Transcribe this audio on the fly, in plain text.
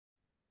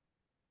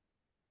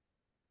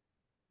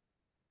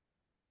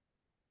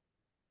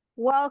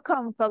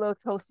Welcome, fellow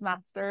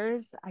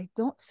Toastmasters. I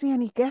don't see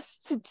any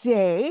guests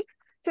today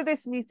to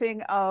this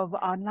meeting of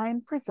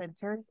online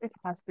presenters. It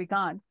has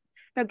begun.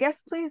 Now,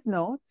 guests, please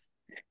note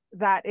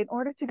that in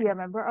order to be a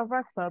member of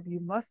our club, you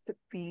must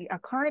be a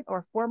current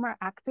or former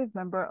active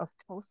member of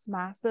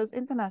Toastmasters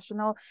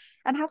International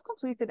and have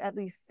completed at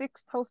least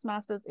 6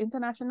 Toastmasters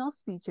International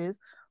speeches,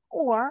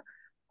 or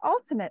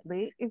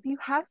alternately, if you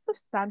have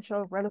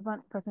substantial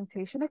relevant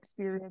presentation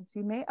experience,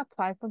 you may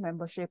apply for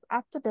membership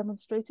after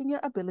demonstrating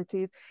your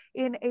abilities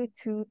in a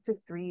 2 to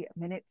 3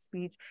 minute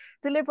speech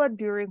delivered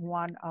during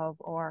one of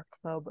our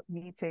club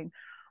meetings.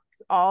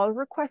 All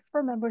requests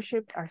for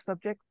membership are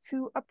subject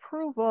to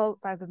approval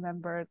by the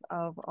members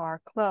of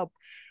our club.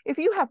 If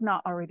you have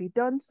not already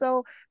done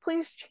so,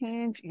 please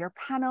change your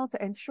panel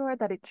to ensure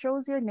that it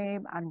shows your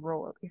name and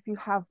role if you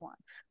have one.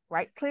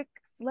 Right-click,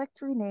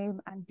 select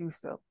rename, and do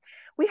so.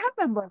 We have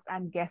members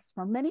and guests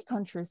from many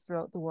countries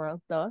throughout the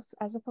world. Thus,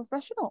 as a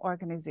professional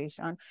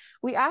organization,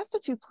 we ask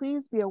that you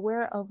please be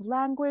aware of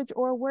language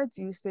or words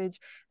usage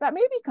that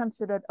may be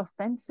considered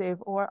offensive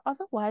or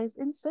otherwise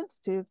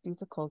insensitive due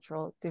to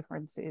cultural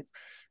differences.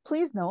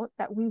 Please note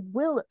that we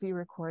will be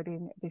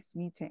recording this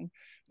meeting.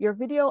 Your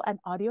video and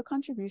audio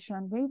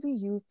contribution may be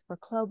used for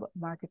club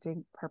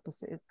marketing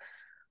purposes.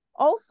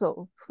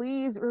 Also,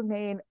 please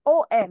remain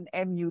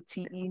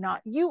ONMUTE,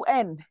 not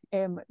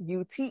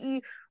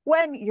UNMUTE,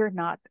 when you're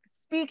not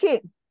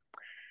speaking.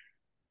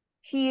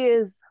 He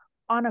is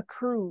on a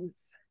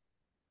cruise,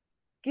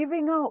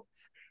 giving out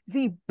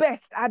the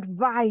best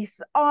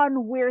advice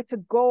on where to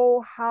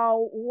go,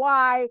 how,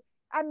 why,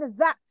 and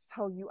that's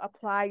how you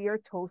apply your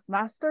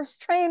Toastmasters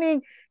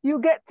training. You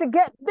get to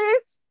get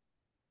this,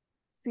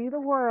 see the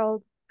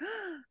world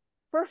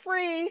for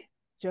free,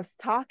 just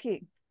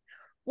talking.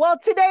 Well,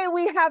 today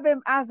we have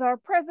him as our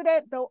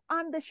president, though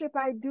on the ship,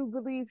 I do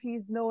believe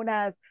he's known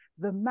as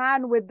the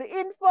man with the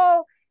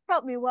info.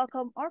 Help me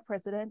welcome our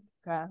president,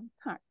 Carr.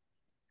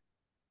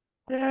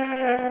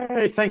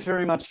 Yay! Thanks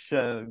very much,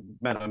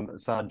 Madam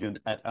Sergeant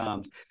at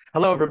Arms.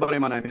 Hello, everybody.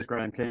 My name is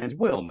Graham Cairns.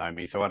 Will know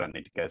me, so I don't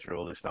need to go through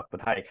all this stuff.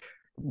 But hey,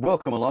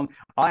 welcome along.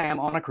 I am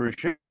on a cruise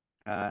ship.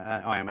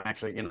 I am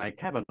actually in a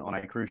cabin on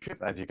a cruise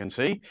ship, as you can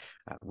see,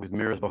 with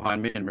mirrors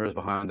behind me and mirrors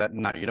behind that.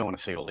 No, you don't want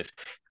to see all this.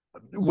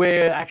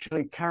 We're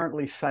actually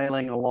currently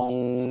sailing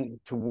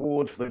along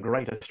towards the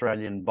Great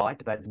Australian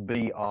Bight. That's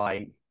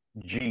BIGHT,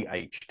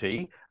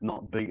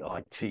 not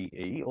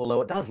BITE,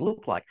 although it does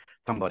look like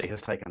somebody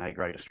has taken a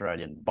Great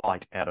Australian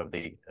Bight out of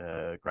the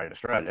Great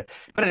Australia.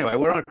 But anyway,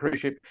 we're on a cruise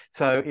ship,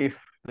 so if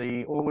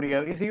the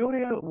audio, is the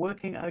audio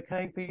working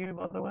okay for you,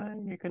 by the way?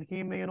 You can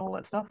hear me and all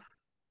that stuff?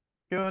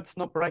 Good, it's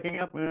not breaking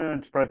up?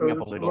 It's breaking up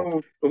a little.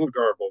 A little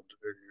garbled.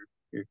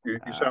 You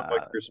sound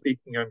like you're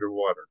speaking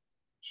underwater.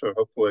 So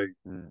hopefully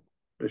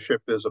the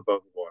ship is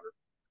above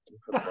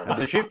water.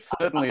 The ship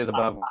certainly is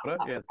above water,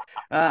 yes.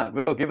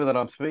 Well, given that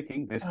I'm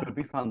speaking, this could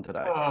be fun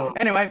today.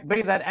 Anyway,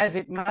 be that as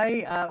it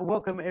may,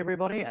 welcome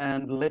everybody,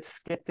 and let's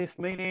get this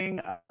meeting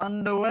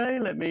underway.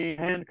 Let me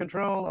hand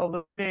control of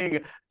the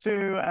meeting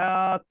to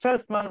our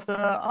Toastmaster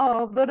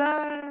of the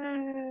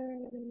day.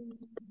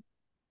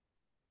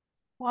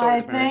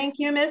 Why, thank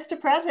you, Mr.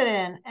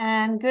 President,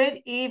 and good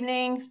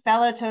evening,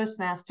 fellow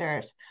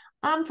Toastmasters.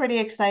 I'm pretty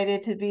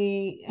excited to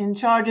be in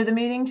charge of the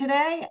meeting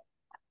today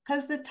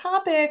because the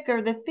topic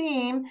or the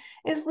theme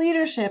is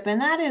leadership,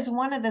 and that is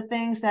one of the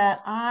things that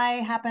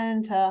I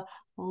happen to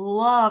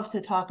love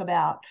to talk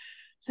about.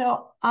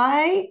 So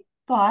I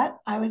thought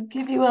I would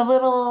give you a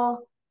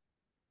little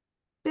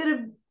bit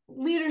of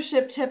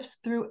leadership tips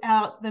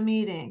throughout the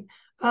meeting.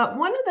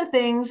 One of the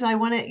things I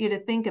wanted you to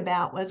think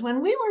about was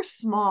when we were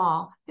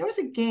small, there was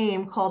a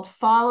game called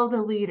Follow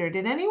the Leader.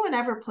 Did anyone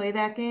ever play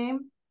that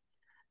game?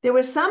 There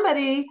was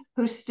somebody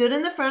who stood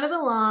in the front of the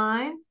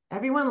line,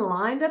 everyone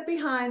lined up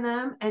behind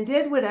them and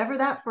did whatever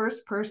that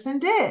first person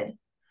did.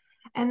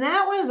 And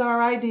that was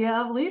our idea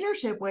of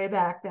leadership way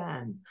back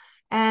then.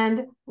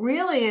 And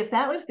really, if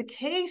that was the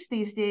case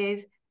these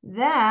days,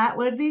 that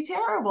would be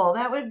terrible.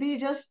 That would be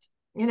just,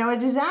 a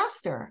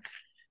disaster.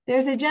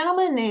 There's a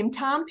gentleman named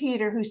Tom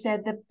Peter who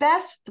said the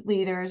best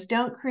leaders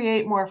don't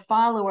create more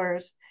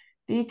followers,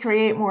 they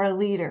create more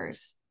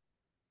leaders.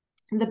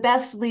 The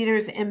best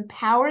leaders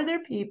empower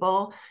their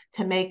people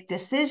to make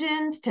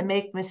decisions, to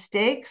make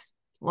mistakes,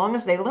 as long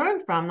as they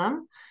learn from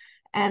them,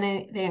 and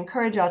they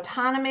encourage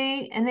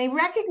autonomy, and they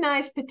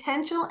recognize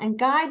potential and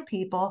guide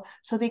people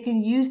so they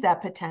can use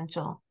that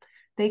potential.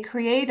 They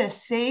create a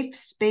safe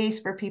space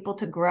for people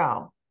to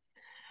grow.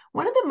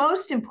 One of the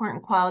most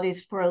important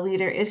qualities for a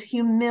leader is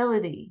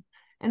humility.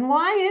 And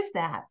why is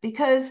that?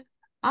 Because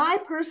I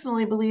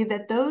personally believe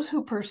that those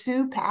who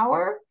pursue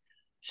power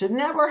should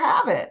never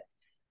have it,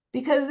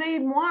 because they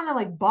want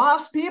to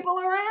boss people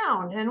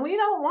around. And we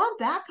don't want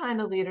that kind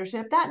of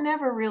leadership. That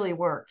never really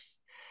works.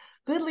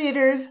 Good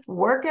leaders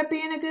work at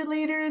being a good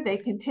leader. They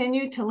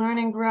continue to learn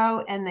and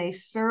grow, and they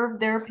serve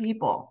their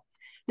people.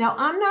 Now,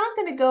 I'm not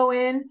going to go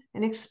in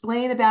and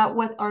explain about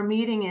what our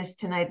meeting is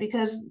tonight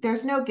because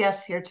there's no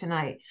guests here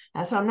tonight.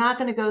 So I'm not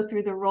going to go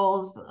through the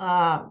roles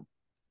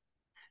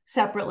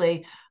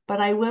separately. but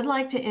I would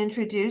like to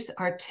introduce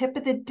our tip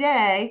of the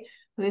day,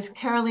 who is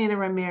Carolina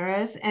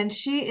Ramírez, and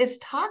she is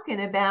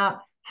talking about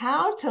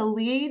how to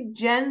lead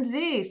Gen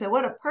Z. So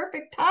what a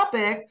perfect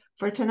topic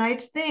for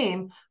tonight's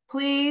theme.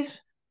 Please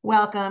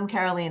welcome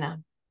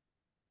Carolina.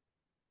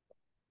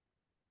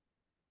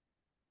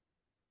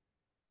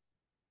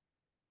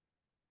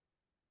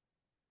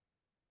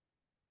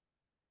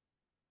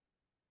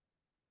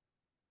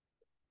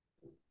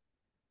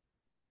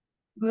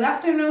 Good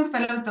afternoon,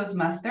 fellow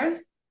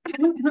Toastmasters.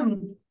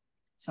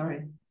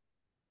 Sorry.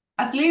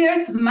 As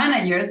leaders,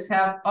 managers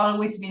have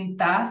always been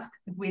tasked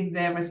with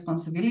the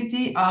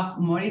responsibility of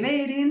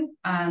motivating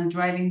and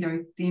driving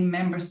their team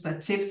members to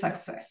achieve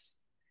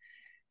success.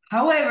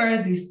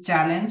 However, this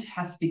challenge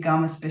has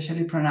become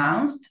especially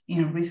pronounced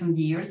in recent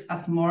years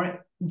as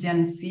more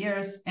Gen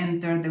Zers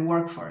enter the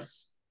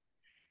workforce.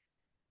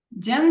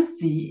 Gen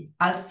Z,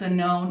 also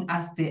known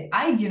as the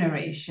I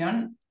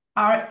generation,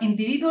 are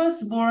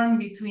individuals born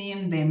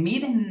between the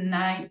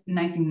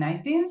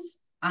mid-1990s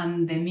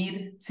and the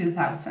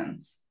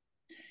mid-2000s.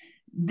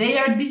 They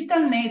are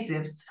digital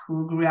natives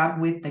who grew up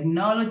with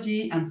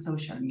technology and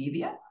social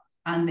media,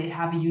 and they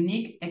have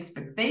unique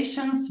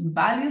expectations,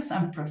 values,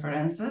 and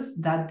preferences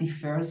that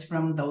differs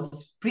from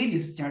those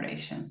previous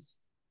generations.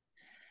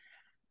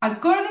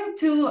 According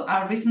to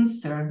a recent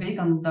survey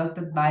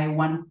conducted by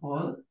one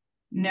poll,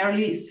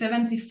 nearly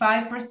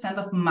 75%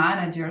 of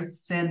managers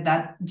said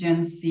that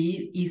Gen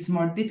Z is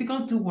more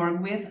difficult to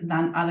work with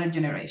than other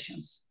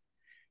generations.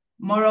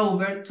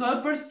 Moreover,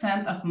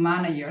 12% of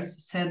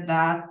managers said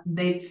that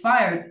they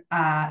fired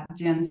a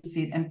Gen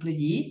Z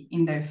employee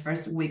in their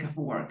first week of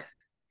work.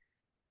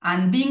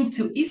 And being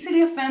too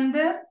easily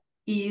offended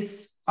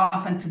is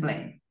often to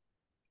blame.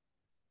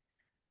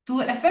 To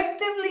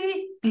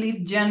effectively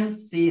lead Gen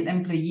Z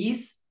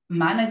employees,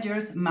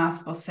 managers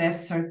must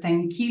possess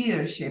certain key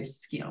leadership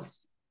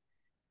skills.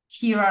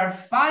 Here are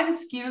 5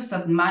 skills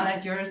that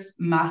managers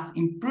must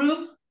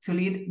improve to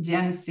lead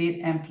Gen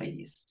Z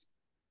employees.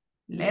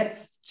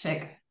 Let's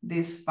check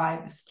these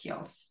 5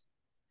 skills.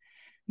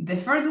 The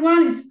first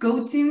one is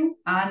coaching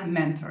and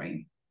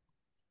mentoring.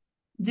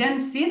 Gen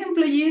Z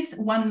employees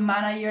want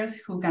managers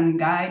who can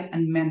guide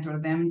and mentor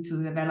them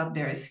to develop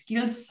their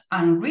skills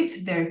and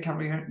reach their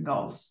career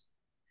goals.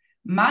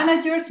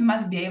 Managers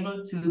must be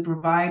able to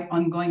provide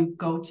ongoing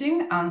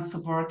coaching and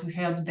support to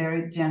help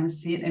their Gen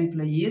Z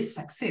employees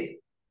succeed.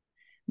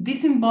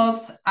 This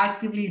involves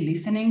actively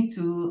listening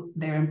to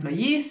their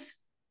employees'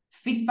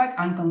 feedback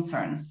and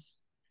concerns,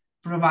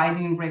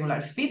 providing regular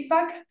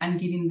feedback and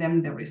giving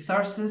them the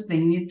resources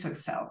they need to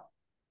excel.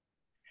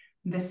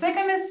 The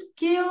second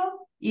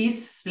skill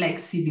is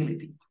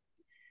flexibility.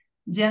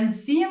 Gen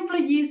Z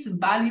employees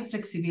value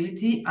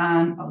flexibility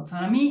and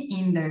autonomy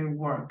in their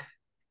work.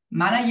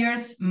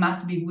 Managers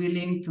must be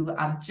willing to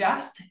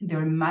adjust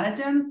their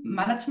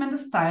management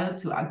style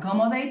to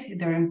accommodate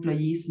their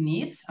employees'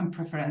 needs and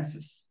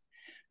preferences.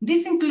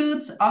 This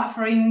includes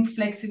offering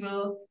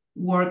flexible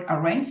work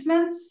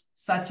arrangements,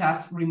 such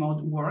as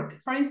remote work,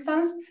 for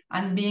instance,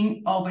 and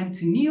being open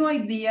to new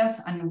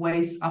ideas and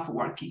ways of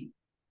working.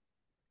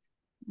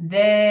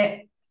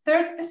 The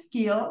third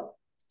skill,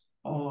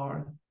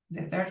 or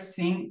the third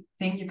thing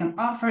you can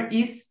offer,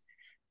 is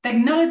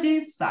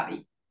technology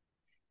savvy.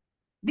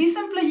 These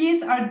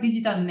employees are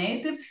digital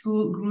natives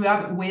who grew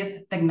up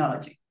with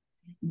technology.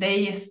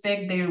 They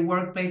expect their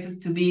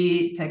workplaces to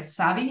be tech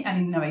savvy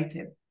and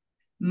innovative.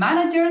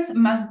 Managers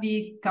must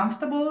be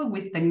comfortable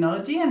with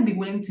technology and be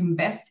willing to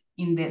invest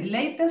in the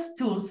latest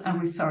tools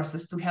and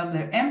resources to help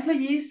their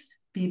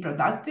employees be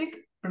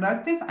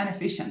productive and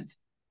efficient.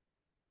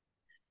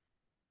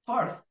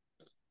 Fourth,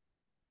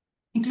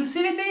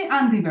 inclusivity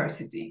and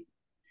diversity.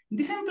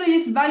 These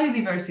employees value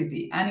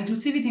diversity and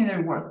inclusivity in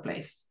their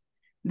workplace.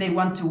 They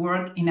want to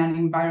work in an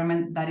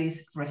environment that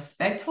is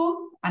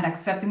respectful and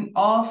accepting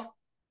of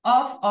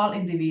all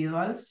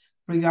individuals,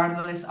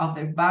 regardless of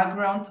their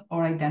background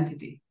or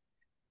identity.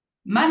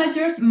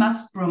 Managers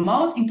must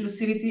promote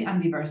inclusivity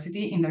and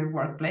diversity in their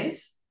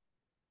workplace.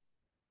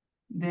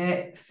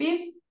 The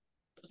fifth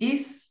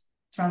is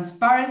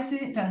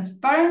transparency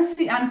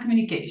and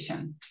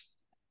communication.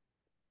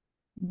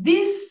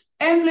 These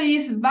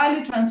employees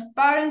value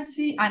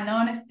transparency and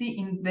honesty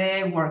in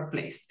their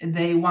workplace.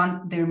 They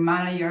want their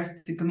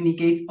managers to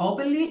communicate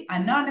openly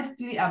and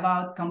honestly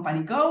about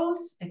company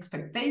goals,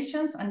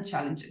 expectations, and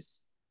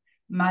challenges.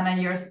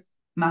 Managers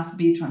must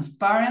be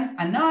transparent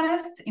and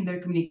honest in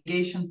their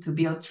communication to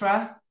build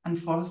trust and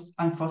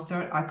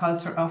foster a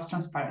culture of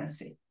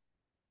transparency.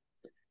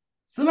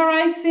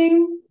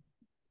 Summarizing,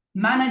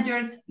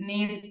 managers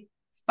need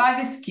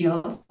 5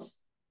 skills,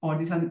 or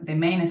these are the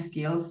main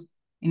skills,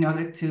 in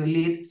order to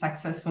lead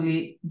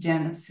successfully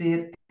Gen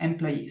Z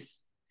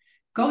employees: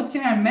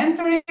 coaching and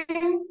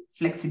mentoring,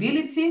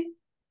 flexibility,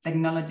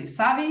 technology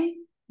savvy,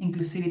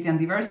 inclusivity and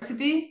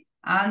diversity,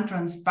 and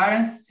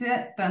transparency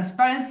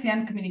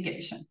and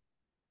communication.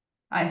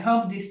 I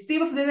hope this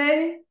tip of the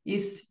day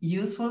is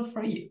useful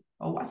for you,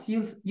 or was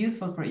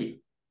useful for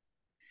you.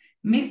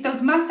 Ms.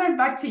 Toastmaster,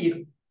 back to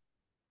you.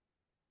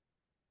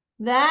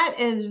 That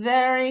is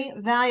very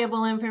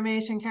valuable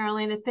information,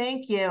 Carolina.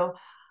 Thank you.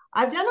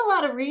 I've done a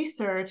lot of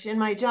research in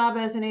my job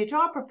as an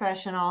HR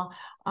professional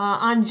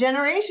on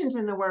generations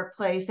in the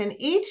workplace, and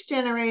each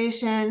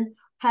generation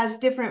has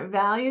different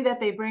value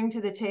that they bring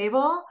to the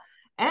table,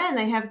 and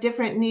they have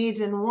different needs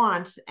and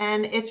wants.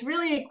 And it's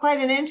really quite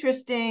an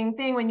interesting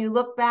thing when you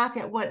look back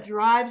at what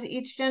drives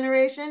each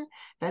generation.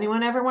 If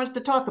anyone ever wants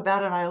to talk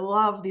about it, I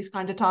love these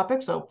kind of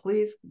topics, so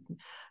please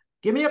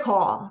give me a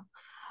call.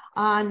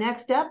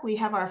 Next up, we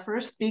have our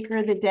first speaker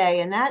of the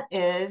day, and that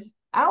is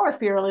our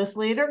fearless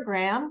leader,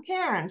 Graham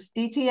Cairns,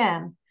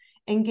 DTM.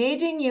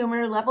 Engaging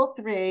humor, level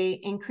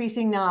 3,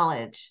 increasing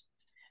knowledge.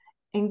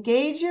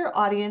 Engage your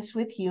audience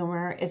with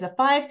humor is a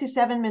 5 to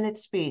 7 minute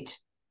speech.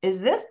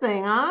 Is this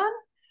thing on?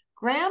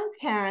 Graham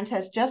Cairns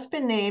has just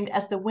been named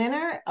as the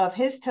winner of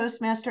his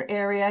Toastmaster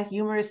Area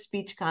Humorous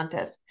Speech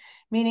Contest,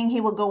 meaning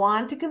he will go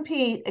on to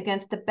compete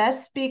against the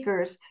best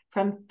speakers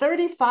from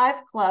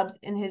 35 clubs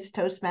in his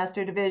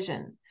Toastmaster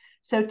division.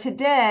 So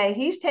today,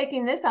 he's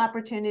taking this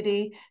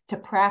opportunity to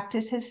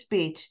practice his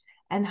speech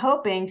and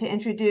hoping to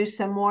introduce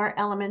some more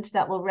elements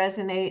that will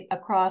resonate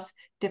across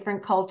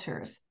different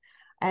cultures.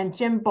 And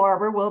Jim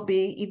Barber will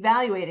be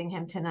evaluating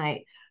him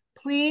tonight.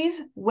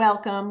 Please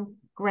welcome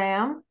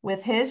Graham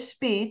with his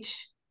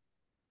speech,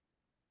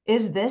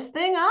 Is This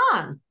Thing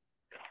On?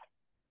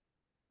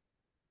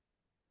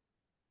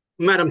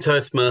 Madam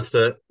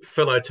Toastmaster,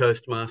 fellow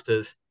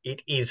Toastmasters,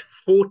 it is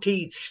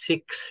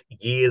 46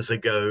 years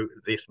ago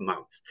this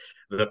month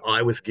that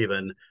I was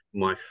given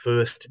my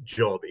first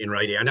job in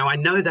radio. Now, I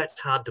know that's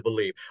hard to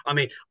believe. I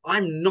mean,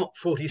 I'm not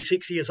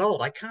 46 years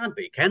old. I can't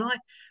be, can I?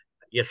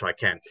 Yes, I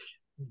can.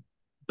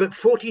 But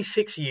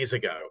 46 years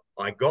ago,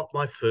 I got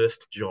my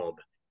first job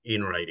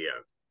in radio.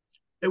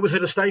 It was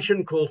at a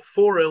station called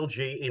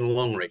 4LG in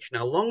Longreach.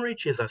 Now,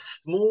 Longreach is a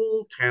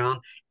small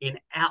town in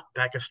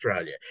outback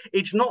Australia.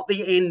 It's not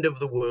the end of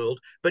the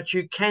world, but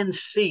you can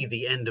see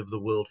the end of the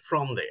world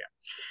from there.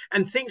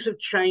 And things have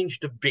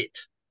changed a bit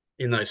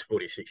in those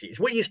 46 years.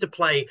 We used to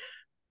play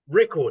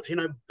records, you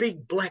know,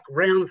 big black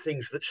round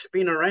things that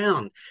spin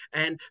around.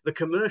 And the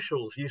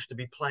commercials used to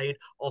be played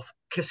off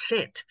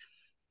cassette.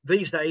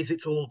 These days,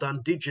 it's all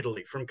done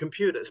digitally from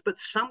computers, but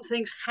some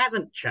things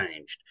haven't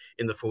changed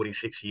in the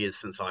 46 years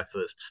since I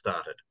first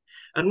started.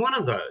 And one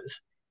of those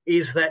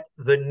is that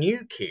the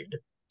new kid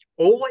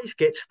always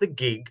gets the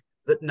gig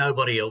that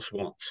nobody else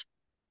wants.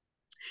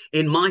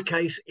 In my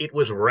case, it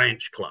was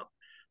Ranch Club.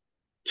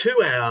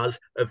 2 hours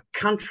of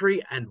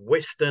country and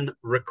Western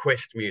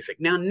request music.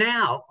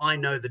 Now I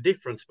know the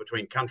difference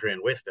between country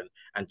and Western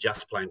and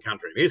just plain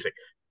country music,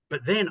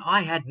 but then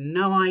I had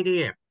no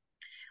idea.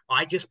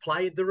 I just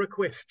played the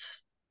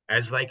requests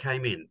as they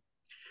came in.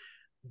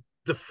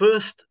 The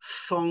first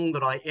song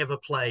that I ever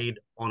played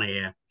on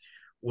air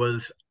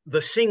was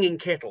The Singing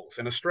Kettles,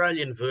 an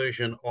Australian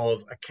version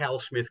of a Cal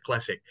Smith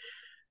classic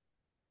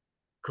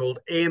called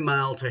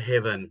Airmail to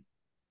Heaven.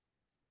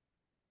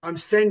 I'm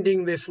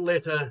sending this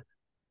letter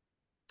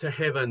to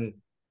heaven.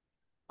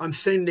 I'm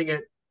sending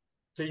it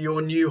to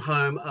your new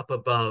home up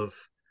above.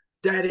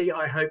 Daddy,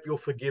 I hope you'll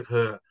forgive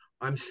her.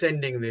 I'm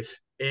sending this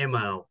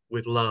airmail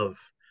with love.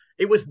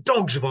 It was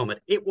dog's vomit.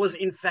 It was,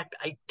 in fact,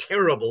 a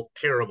terrible,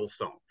 terrible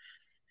song.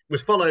 It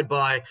was followed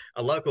by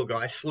a local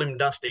guy, Slim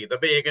Dusty. The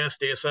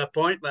biggest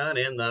disappointment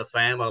in the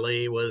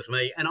family was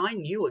me. And I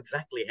knew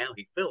exactly how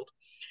he felt.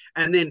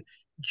 And then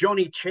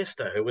Johnny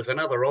Chester, who was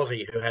another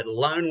Aussie who had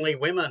lonely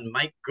women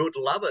make good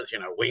lovers, you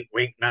know, wink,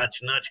 wink, nudge,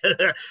 nudge.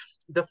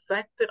 The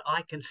fact that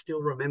I can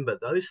still remember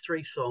those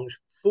 3 songs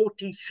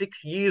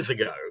 46 years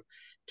ago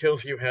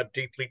tells you how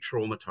deeply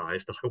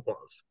traumatized I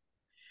was.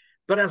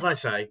 But as I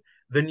say,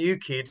 the new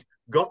kid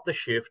got the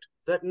shift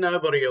that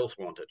nobody else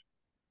wanted.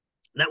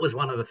 That was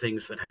one of the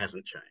things that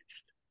hasn't changed.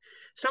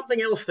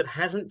 Something else that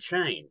hasn't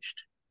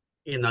changed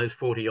in those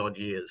 40-odd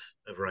years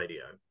of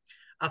radio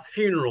are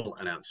funeral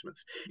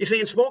announcements. You see,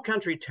 in small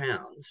country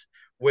towns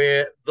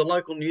where the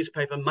local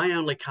newspaper may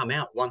only come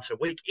out once a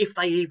week, if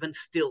they even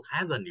still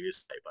have a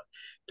newspaper,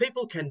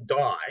 people can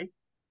die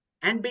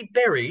and be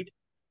buried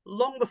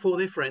long before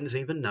their friends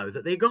even know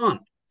that they're gone.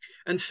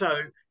 And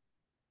so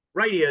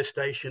radio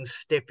stations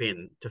step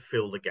in to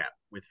fill the gap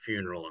with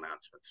funeral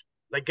announcements.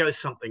 They go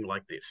something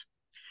like this.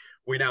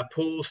 We now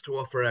pause to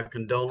offer our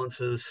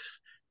condolences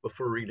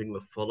before reading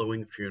the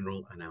following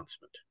funeral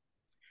announcement.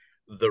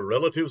 The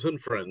relatives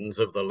and friends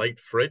of the late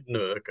Fred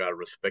Nurk are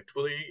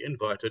respectfully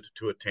invited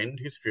to attend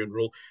his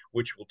funeral,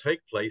 which will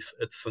take place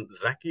at St.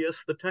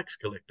 Zacchaeus the Tax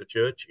Collector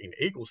Church in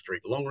Eagle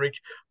Street, Longreach,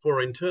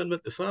 for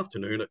interment this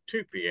afternoon at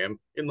 2 p.m.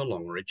 in the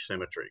Longreach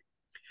Cemetery.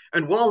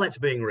 And while that's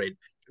being read,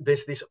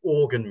 there's this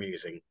organ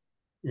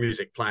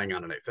music playing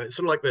underneath. It's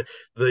sort of like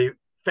the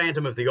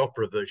Phantom of the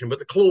Opera version, but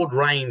the Claude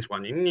Rains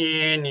one. And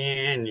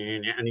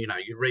you know,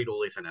 you read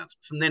all these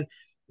announcements, and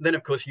then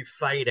of course you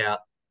fade out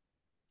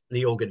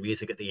the organ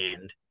music at the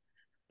end,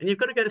 and you've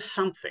got to go to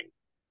something.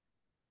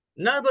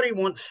 Nobody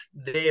wants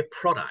their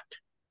product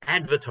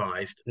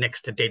advertised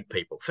next to dead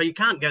people, so you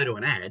can't go to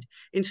an ad.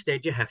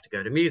 Instead, you have to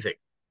go to music.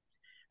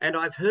 And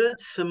I've heard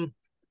some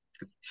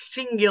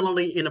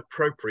singularly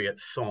inappropriate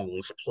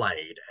songs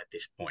played at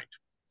this point.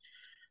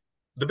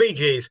 The Bee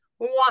Gees,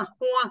 wah,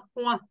 wah,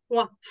 wah,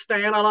 wah,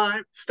 staying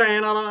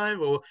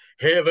alive, or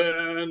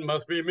heaven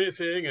must be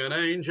missing an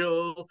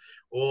angel,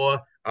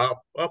 or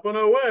up, up and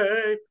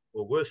away,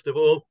 or worst of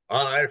all,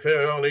 I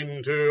fell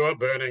into a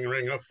burning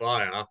ring of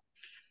fire.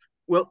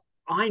 Well,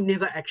 I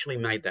never actually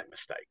made that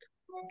mistake.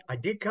 I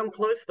did come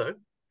close, though.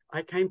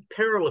 I came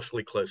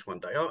perilously close one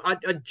day. I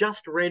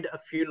just read a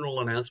funeral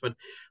announcement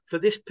for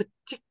this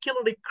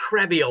particularly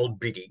crabby old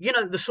biddy. You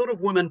know, the sort of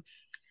woman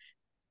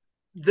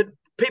that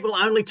people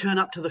only turn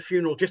up to the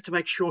funeral just to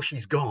make sure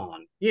she's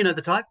gone. You know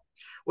the type?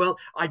 Well,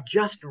 I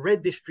just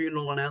read this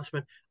funeral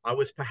announcement. I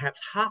was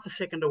perhaps half a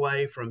second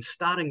away from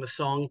starting the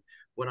song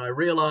when I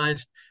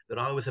realized that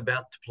I was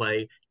about to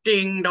play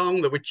Ding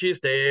Dong, the witch is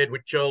dead,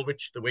 witch old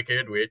witch, the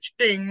wicked witch,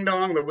 ding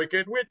dong, the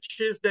wicked witch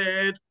is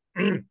dead.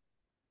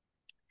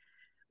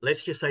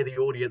 Let's just say the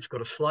audience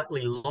got a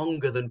slightly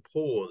longer than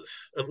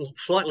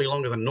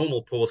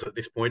normal pause at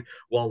this point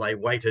while they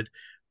waited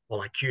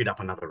while I queued up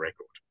another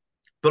record.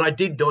 But I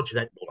did dodge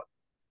that bullet.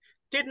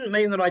 Didn't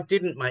mean that I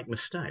didn't make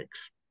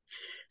mistakes.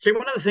 See,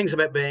 one of the things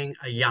about being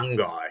a young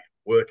guy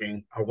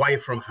working away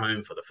from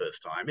home for the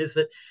first time is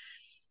that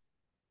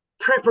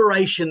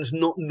preparation's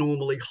not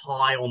normally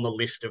high on the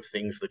list of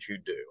things that you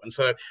do. And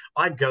so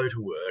I'd go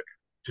to work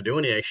to do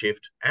an air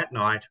shift at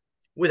night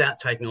without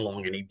taking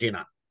along any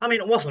dinner. I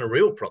mean, it wasn't a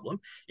real problem.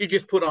 You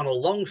just put on a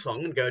long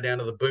song and go down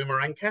to the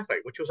Boomerang Cafe,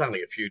 which was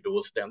only a few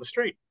doors down the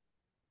street.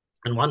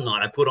 And one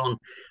night I put on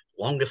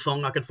the longest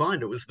song I could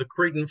find. It was the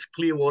Creedence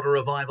Clearwater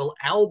Revival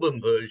album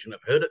version of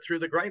Heard It Through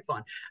the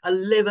Grapevine.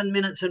 11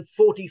 minutes and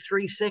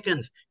 43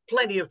 seconds.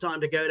 Plenty of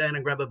time to go down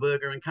and grab a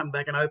burger and come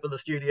back and open the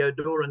studio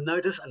door and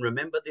notice. And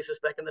remember, this is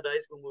back in the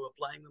days when we were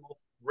playing them off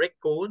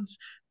records,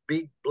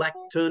 big black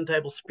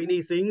turntable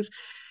spinny things.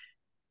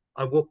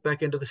 I walked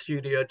back into the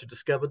studio to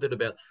discover that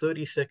about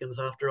 30 seconds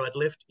after I'd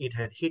left, it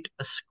had hit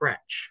a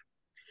scratch.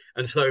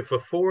 And so for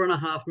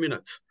 4.5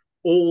 minutes,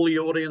 all the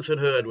audience had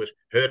heard was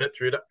heard it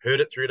through that, heard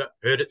it through that,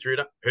 heard it through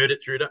that, heard it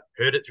through that,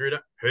 heard it through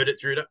that, heard it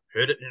through that,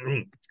 heard it.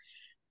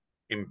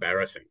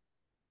 Embarrassing.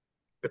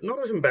 But not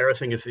as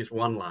embarrassing as this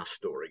one last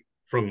story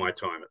from my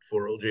time at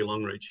 4LG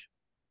Longreach.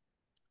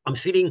 I'm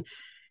sitting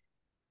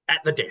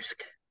at the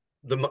desk.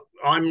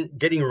 I'm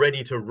getting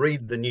ready to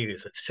read the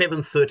news at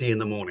 7:30 in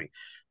the morning.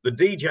 The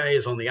DJ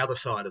is on the other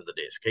side of the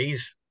desk.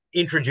 He's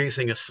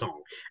introducing a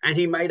song, and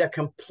he made a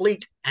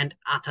complete and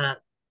utter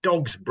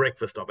dog's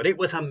breakfast of it. It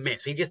was a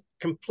mess. He just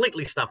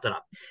completely stuffed it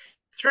up.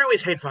 Threw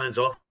his headphones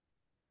off,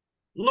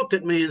 looked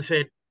at me and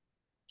said,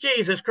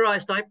 Jesus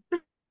Christ, I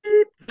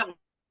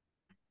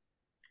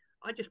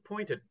just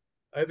pointed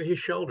over his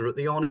shoulder at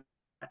the on.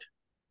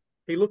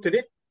 He looked at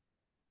it,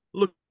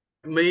 looked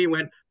at me,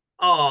 went,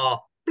 oh,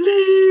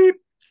 bleep,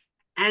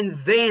 and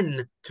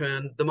then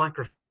turned the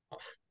microphone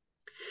off.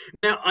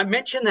 Now, I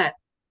mention that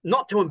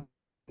not to him,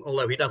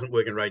 although he doesn't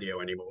work in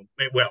radio anymore.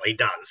 Well, he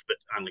does, but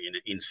only in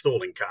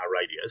installing car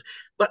radios.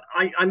 But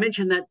I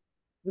mention that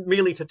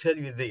merely to tell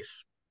you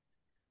this.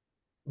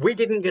 We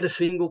didn't get a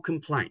single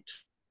complaint,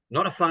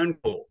 not a phone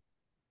call,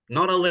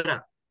 not a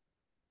letter,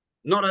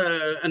 not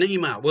an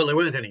email. Well, there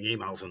weren't any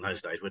emails in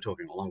those days. We're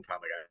talking a long time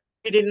ago.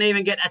 We didn't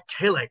even get a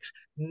telex.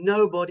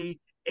 Nobody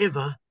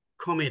ever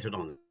commented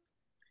on it.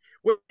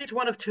 Well, it's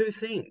one of two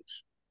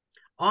things.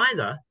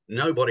 Either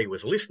nobody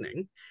was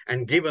listening,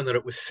 and given that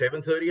it was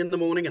 7:30 in the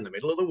morning in the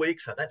middle of the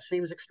week, so that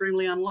seems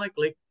extremely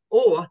unlikely,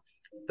 or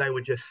they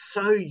were just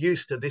so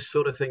used to this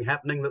sort of thing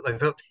happening that they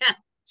thought,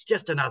 it's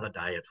just another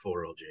day at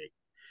 4LG.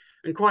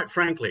 And quite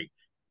frankly,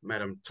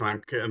 Madam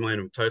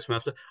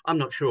Toastmaster, I'm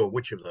not sure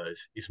which of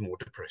those is more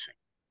depressing.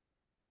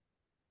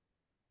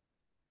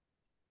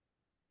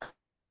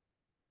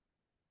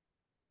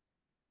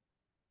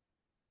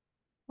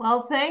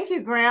 Well, thank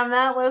you, Graham.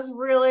 That was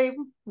funny.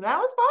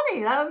 That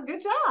was a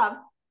good job.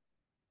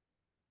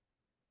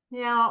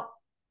 Now,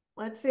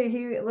 let's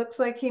see. It looks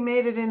like he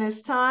made it in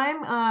his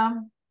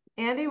time.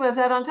 Andy, was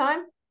that on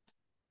time?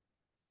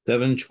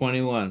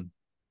 7:21.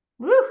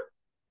 Woo!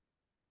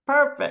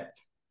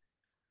 Perfect.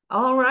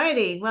 All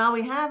righty. Well,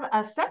 we have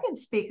a second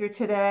speaker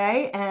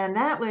today, and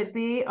that would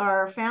be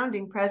our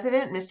founding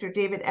president, Mr.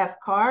 David F.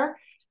 Carr.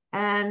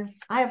 And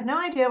I have no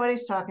idea what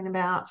he's talking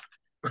about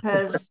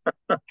because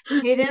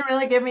he didn't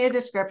really give me a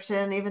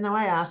description, even though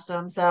I asked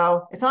him.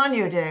 So it's on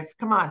you, Dave.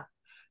 Come on.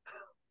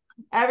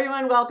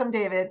 Everyone, welcome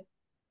David.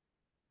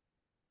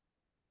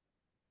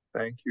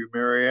 Thank you,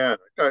 Marianne.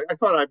 I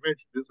thought I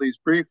mentioned at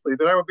least briefly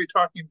that I would be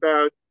talking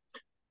about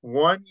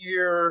 1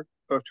 year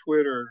of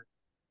Twitter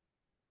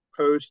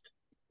post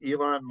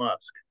Elon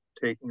Musk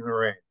taking the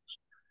reins.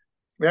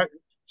 Now,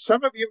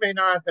 some of you may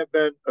not have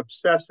been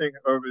obsessing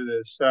over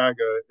this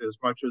saga as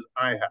much as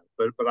I have,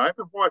 but I've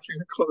been watching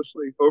it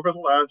closely over the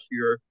last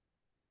year,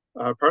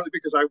 partly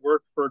because I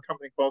work for a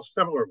company called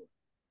SimilarWeb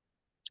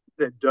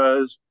that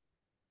does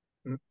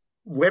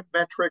web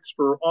metrics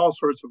for all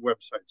sorts of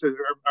websites.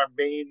 Our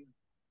main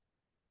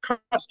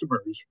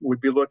customers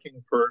would be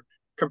looking for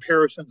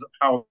comparisons of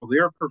how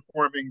they're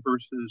performing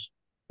versus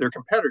their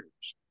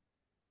competitors.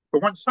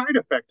 But one side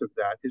effect of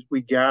that is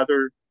we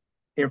gather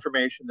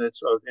information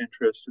that's of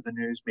interest to the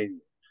news media,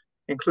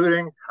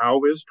 including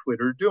how is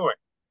Twitter doing.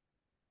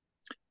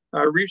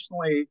 I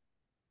recently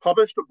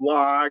published a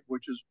blog,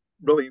 which is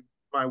really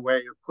my way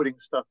of putting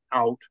stuff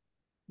out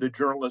that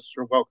journalists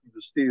are welcome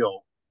to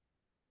steal.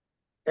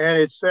 And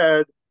it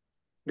said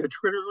that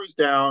Twitter was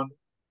down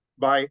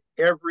by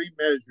every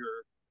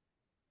measure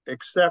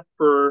except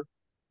for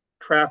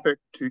traffic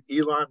to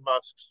Elon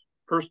Musk's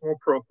personal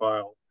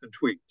profile and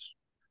tweets,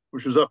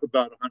 which is up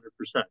about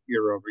 100%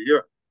 year over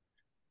year.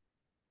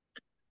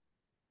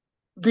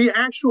 The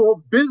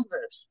actual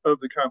business of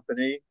the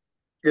company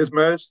is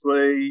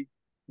mostly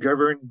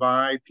governed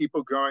by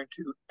people going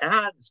to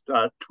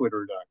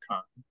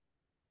ads.twitter.com.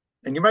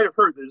 And you might have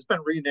heard that it's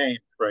been renamed,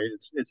 right?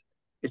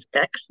 It's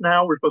X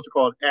now. We're supposed to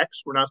call it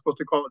X. We're not supposed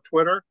to call it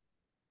Twitter,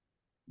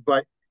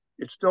 but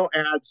it's still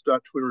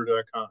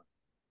ads.twitter.com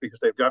because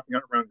they've gotten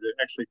around to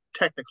actually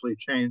technically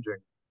changing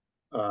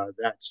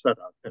that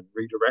setup and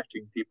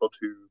redirecting people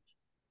to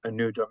a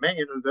new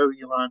domain. Although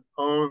Elon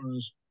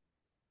owns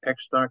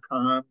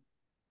X.com,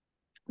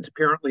 it's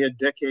apparently a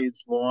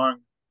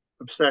decades-long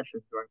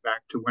obsession going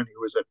back to when he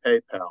was at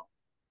PayPal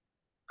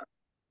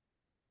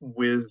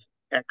with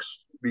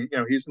X. You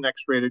know, he's an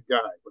X-rated guy.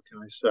 What can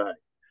I say?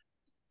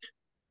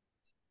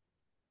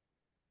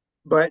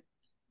 But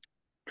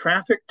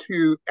traffic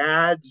to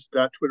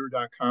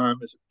ads.twitter.com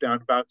is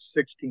down about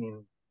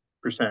 16%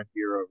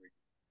 year over year.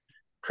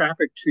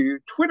 Traffic to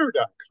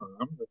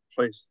twitter.com, the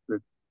place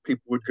that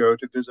people would go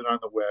to visit on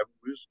the web,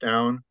 was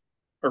down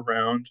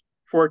around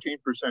 14%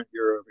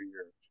 year over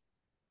year.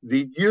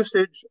 The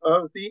usage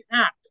of the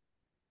app,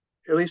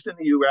 at least in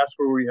the US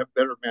where we have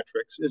better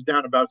metrics, is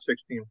down about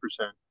 16%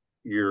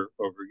 year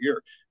over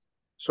year.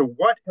 So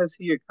what has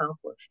he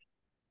accomplished?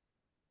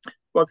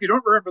 Well, if you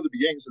don't remember the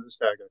beginnings of the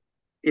saga,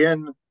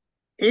 in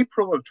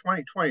April of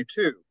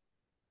 2022,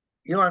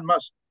 Elon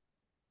Musk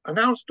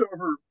announced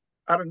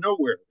out of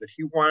nowhere that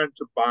he wanted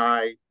to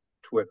buy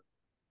Twitter.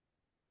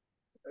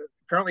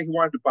 Apparently he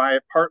wanted to buy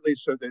it partly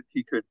so that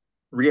he could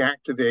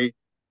reactivate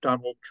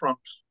Donald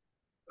Trump's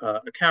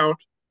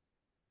account.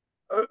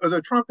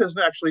 Although Trump has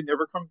actually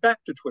never come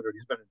back to Twitter.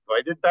 He's been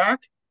invited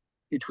back.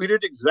 He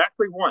tweeted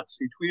exactly once.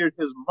 He tweeted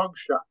his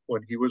mugshot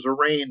when he was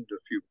arraigned a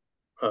few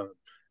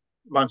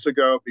months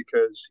ago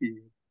because he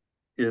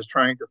is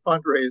trying to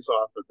fundraise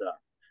off of that.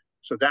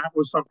 So that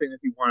was something that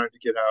he wanted to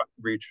get out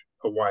and reach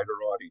a wider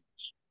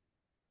audience.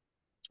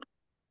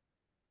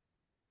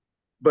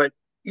 But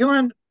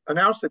Elon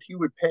announced that he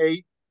would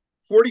pay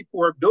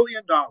 $44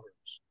 billion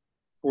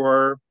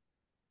for,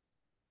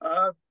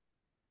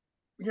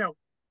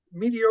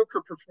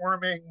 mediocre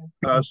performing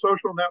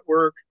social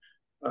network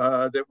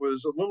that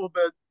was a little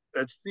bit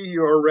at sea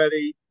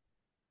already.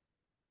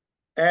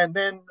 And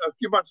then a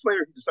few months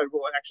later, he decided,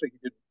 well, actually,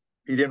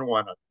 he didn't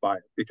want to buy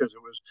it because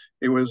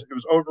it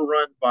was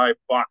overrun by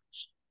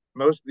bots.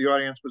 Most of the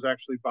audience was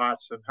actually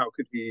bots, and how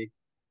could he?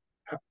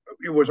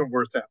 It wasn't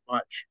worth that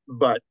much.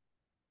 But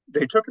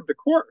they took him to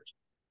court,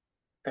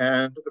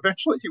 and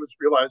eventually he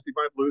realized he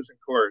might lose in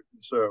court.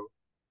 And so,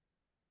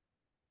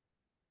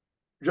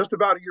 just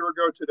about a year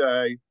ago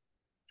today,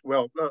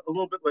 well, a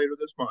little bit later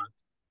this month,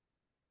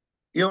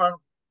 Elon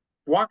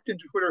walked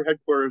into Twitter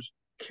headquarters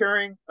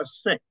carrying a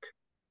sink,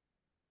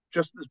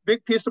 just this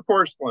big piece of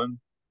porcelain,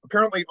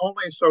 apparently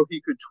only so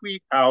he could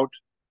tweet out,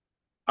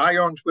 "I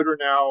own Twitter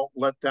now,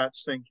 let that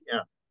sink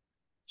in."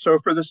 So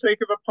for the sake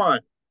of a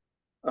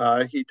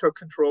pun, he took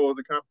control of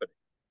the company.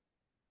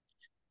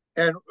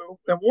 And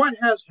what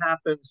has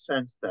happened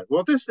since then?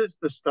 Well, this is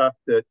the stuff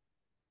that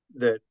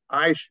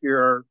I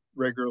share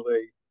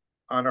regularly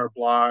on our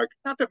blog.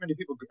 Not that many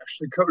people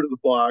actually go to the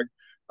blog,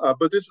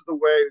 but this is the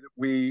way that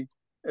we,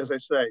 as I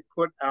say,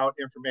 put out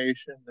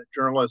information that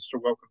journalists are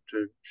welcome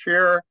to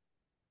share,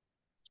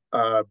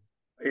 embed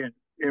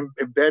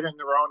in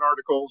their own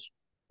articles.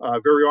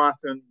 Very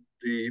often,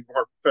 the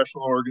more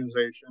professional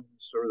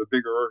organizations or the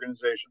bigger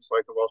organizations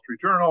like the Wall Street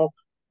Journal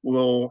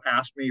will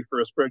ask me for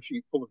a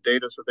spreadsheet full of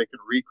data so they can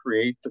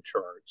recreate the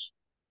charts.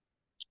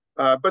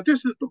 But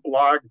this is the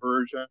blog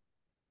version,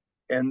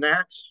 and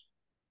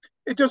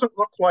it doesn't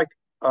look like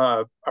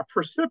a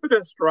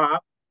precipitous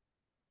drop,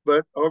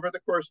 but over the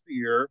course of the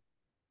year,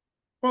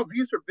 well,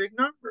 these are big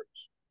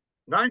numbers.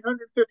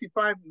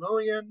 955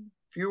 million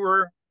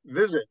fewer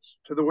visits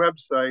to the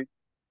website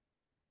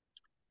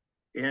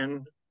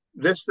in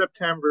this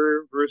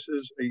September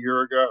versus a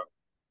year ago.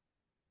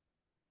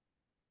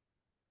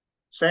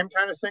 Same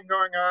kind of thing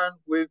going on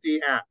with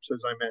the apps,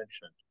 as I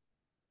mentioned.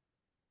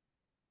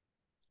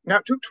 Now,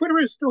 Twitter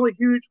is still a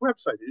huge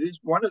website. It is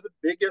one of the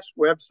biggest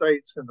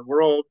websites in the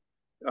world.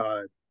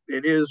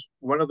 It is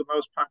one of the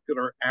most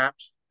popular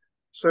apps.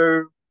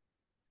 So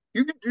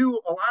you can do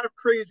a lot of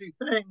crazy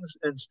things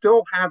and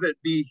still have it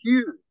be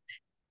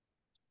huge.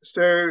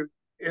 So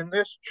in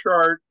this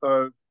chart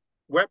of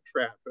web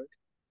traffic,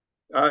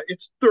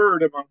 it's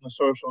third among the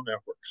social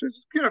networks.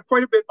 It's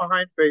quite a bit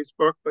behind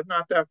Facebook, but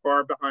not that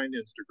far behind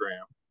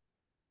Instagram.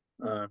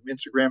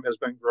 Instagram has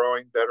been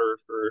growing better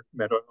for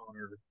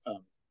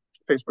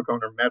Facebook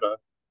owner Meta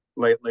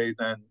lately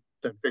than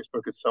than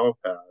Facebook itself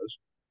has.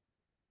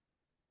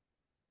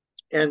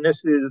 And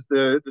this is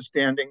the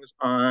standings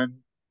on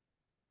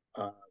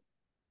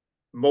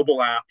mobile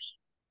apps.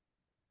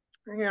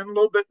 Again, a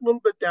little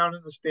bit down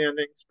in the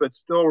standings, but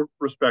still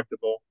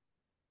respectable.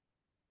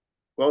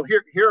 Well,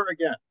 here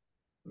again,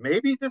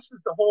 maybe this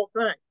is the whole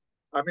thing.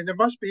 I mean, there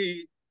must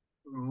be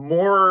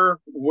more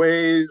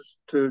ways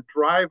to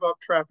drive up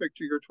traffic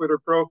to your Twitter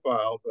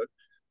profile,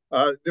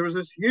 but there was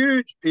this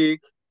huge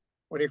peak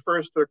when he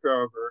first took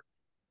over.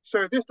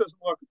 So this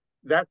doesn't look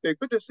that big,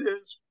 but this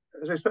is,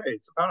 as I say,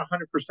 it's about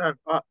 100%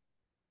 up.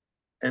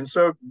 And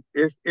so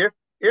if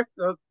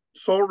the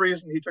sole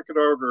reason he took it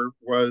over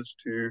was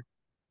to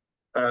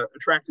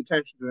attract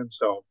attention to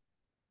himself,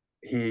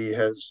 he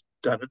has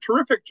done a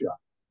terrific job.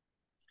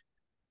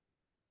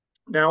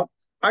 Now,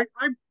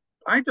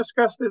 I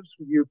discussed this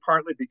with you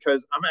partly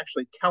because I'm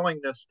actually telling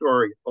this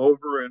story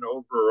over and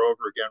over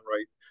again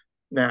right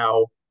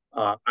now.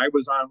 I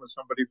was on with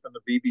somebody from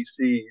the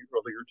BBC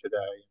earlier today,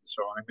 and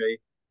so I may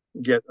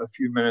get a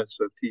few minutes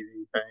of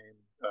TV fame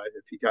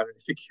if you got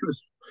anything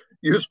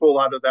useful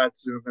out of that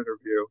Zoom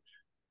interview.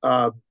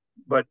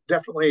 But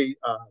definitely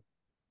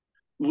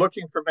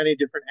looking from many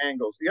different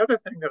angles. The other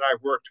thing that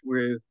I've worked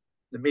with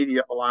the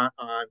media a lot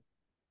on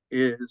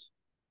is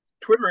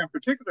Twitter in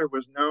particular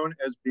was known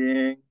as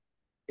being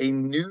a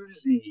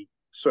newsy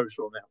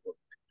social network.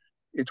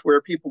 It's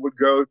where people would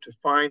go to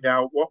find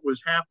out what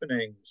was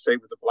happening, say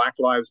with the Black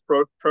Lives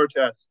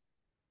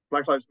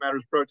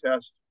Matters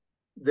protests.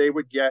 They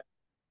would get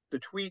the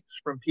tweets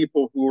from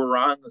people who were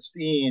on the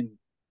scene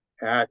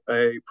at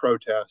a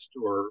protest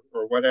or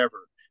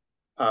whatever.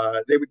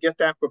 They would get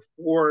that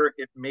before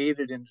it made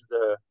it into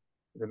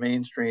the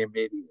mainstream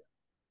media.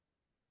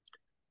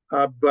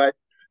 But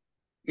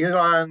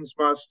Elon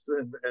Musk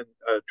and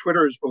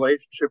Twitter's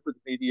relationship with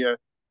the media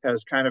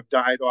has kind of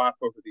died off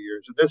over the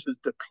years. And this is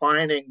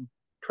declining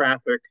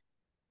traffic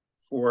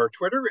for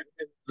Twitter.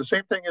 And the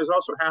same thing is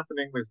also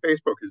happening with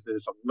Facebook, is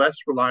there's a less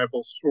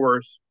reliable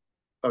source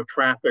of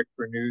traffic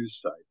for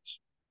news sites.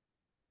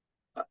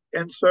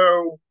 And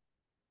so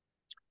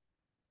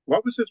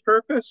what was his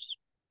purpose?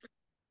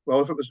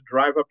 Well, if it was to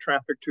drive up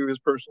traffic to his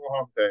personal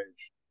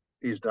homepage,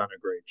 he's done a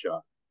great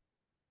job.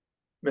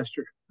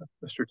 Mr.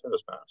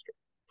 Toastmaster.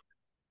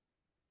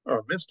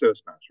 Or Miss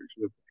Toastmaster,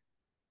 excuse me.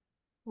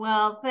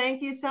 Well,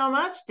 thank you so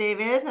much,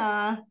 David.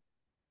 I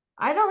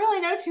don't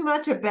really know too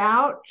much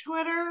about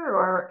Twitter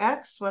or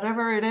X,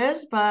 whatever it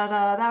is, but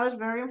that was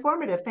very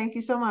informative. Thank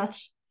you so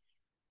much.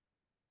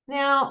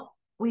 Now,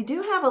 we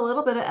do have a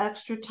little bit of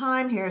extra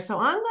time here, so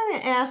I'm going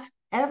to ask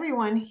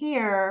everyone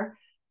here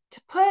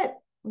to put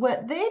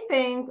what they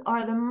think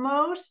are the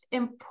most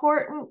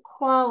important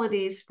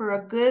qualities for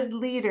a good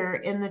leader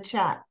in the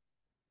chat.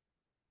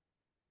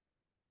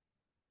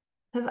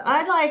 Because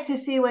I'd like to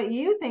see what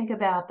you think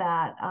about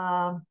that.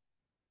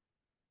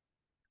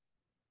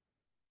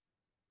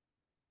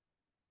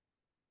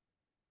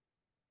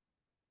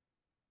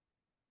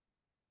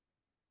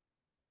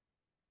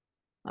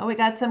 Oh, we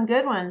got some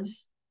good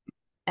ones.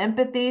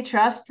 Empathy,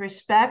 trust,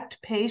 respect,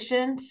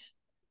 patience.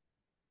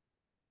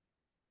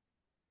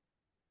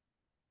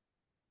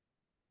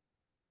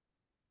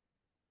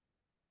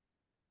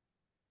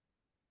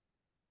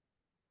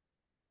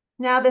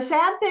 Now, the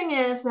sad thing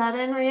is that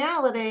in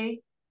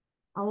reality,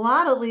 a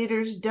lot of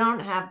leaders don't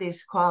have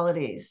these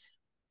qualities.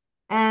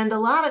 And a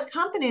lot of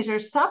companies are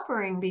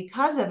suffering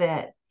because of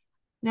it.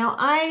 Now,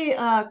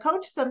 I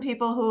coach some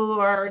people who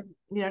are,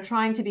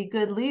 trying to be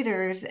good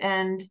leaders.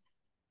 And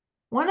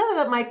one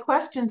of my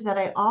questions that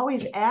I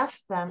always ask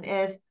them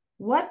is,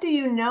 what do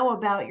you know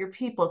about your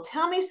people?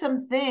 Tell me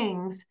some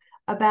things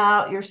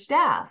about your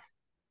staff.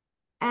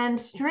 And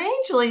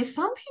strangely,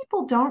 some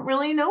people don't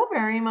really know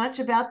very much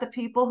about the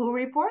people who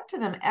report to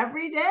them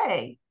every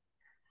day.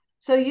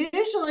 So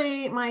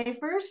usually my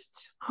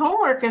first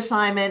homework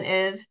assignment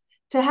is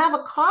to have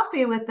a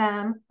coffee with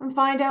them and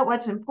find out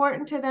what's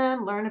important to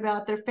them, learn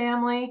about their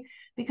family.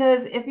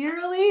 Because if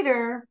you're a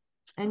leader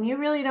and you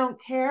really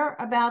don't care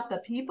about the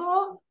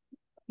people,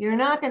 you're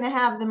not going to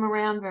have them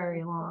around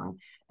very long.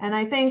 And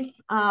I think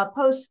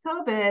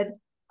post-COVID,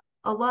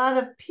 a lot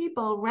of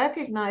people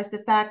recognize the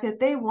fact that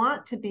they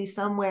want to be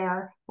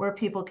somewhere where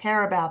people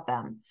care about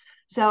them.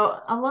 So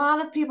a lot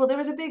of people, there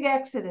was a big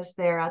exodus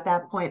there at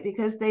that point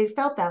because they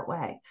felt that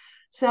way.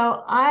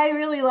 So I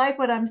really like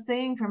what I'm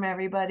seeing from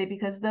everybody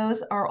because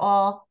those are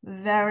all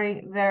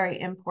very, very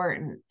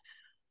important.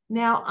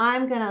 Now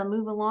I'm going to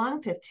move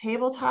along to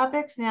table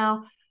topics.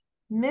 Now,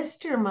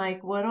 Mr.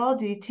 Mike Woodall,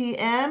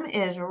 DTM,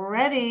 is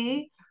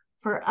ready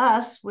for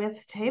us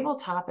with table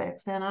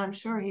topics, and I'm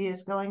sure he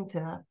is going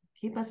to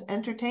keep us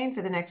entertained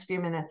for the next few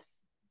minutes.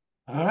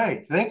 All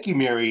right. Thank you,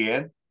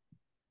 Marianne.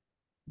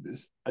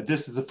 This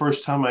is the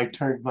first time I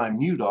turned my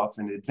mute off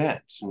in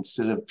advance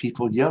instead of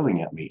people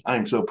yelling at me.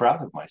 I'm so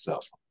proud of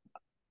myself.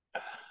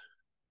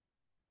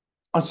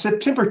 On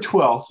September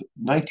 12th,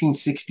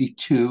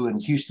 1962, in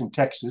Houston,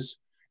 Texas,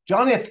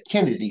 John F.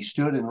 Kennedy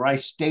stood in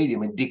Rice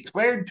Stadium and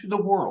declared to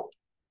the world,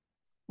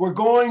 "We're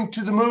going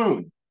to the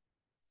moon.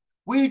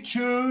 We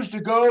choose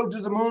to go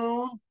to the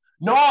moon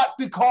not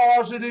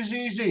because it is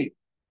easy,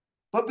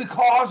 but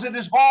because it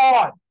is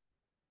hard.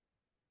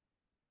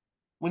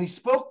 When he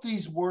spoke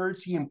these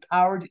words, he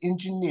empowered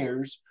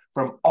engineers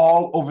from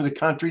all over the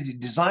country to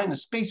design a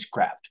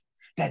spacecraft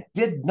that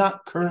did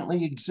not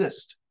currently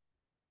exist.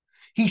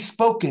 He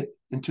spoke it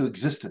into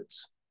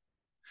existence.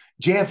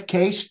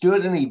 JFK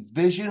stood in a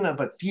vision of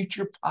a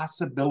future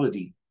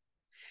possibility.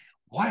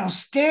 While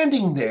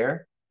standing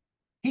there,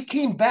 he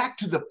came back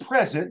to the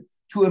present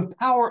to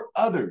empower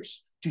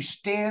others to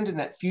stand in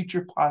that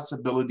future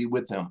possibility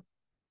with him.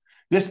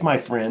 This, my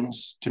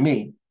friends, to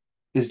me,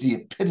 is the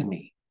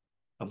epitome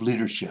of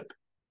leadership.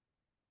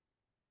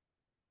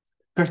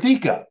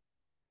 Karthika,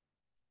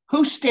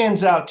 who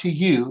stands out to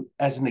you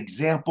as an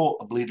example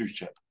of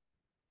leadership?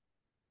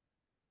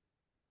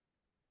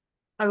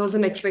 I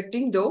wasn't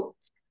expecting though.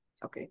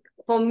 Okay.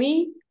 For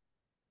me,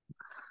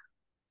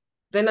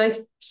 when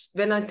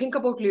I think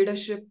about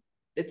leadership,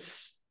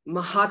 it's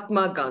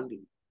Mahatma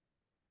Gandhi.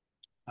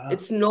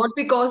 It's not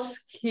because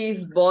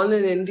he's born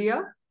in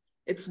India.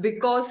 It's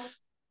because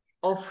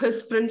of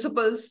his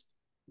principles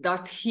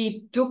that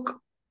he took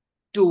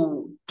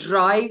to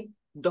drive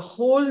the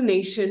whole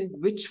nation,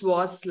 which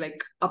was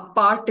like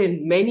apart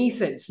in many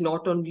sense,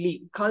 not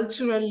only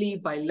culturally,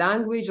 by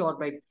language,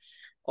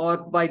 or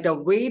by the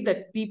way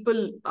that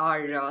people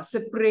are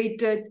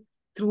separated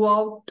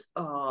throughout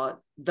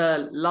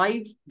the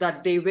life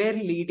that they were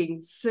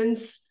leading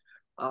since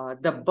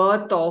the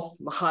birth of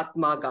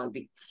Mahatma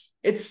Gandhi.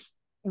 It's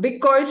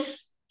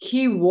because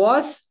he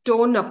was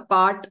torn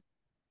apart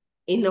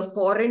in a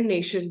foreign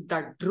nation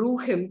that drew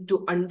him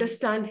to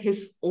understand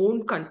his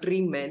own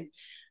countrymen,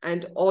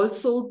 and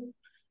also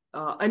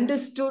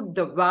understood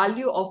the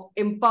value of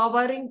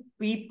empowering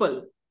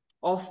people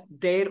of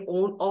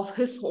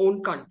his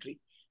own country.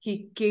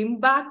 He came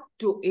back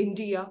to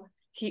India.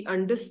 He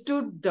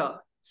understood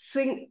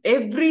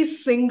every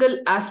single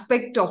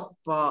aspect of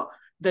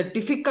the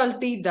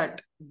difficulty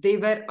that they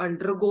were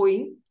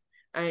undergoing,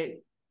 and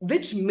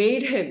which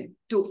made him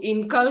to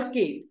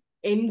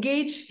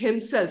engage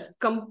himself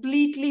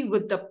completely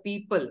with the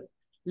people,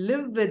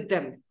 live with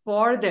them,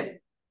 for them,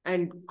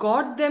 and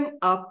got them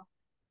up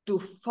to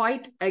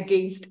fight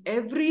against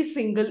every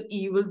single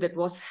evil that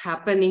was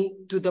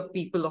happening to the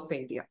people of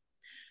India.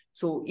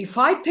 So if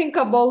I think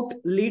about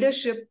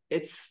leadership,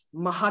 it's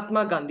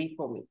Mahatma Gandhi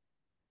for me.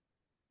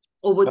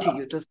 Over to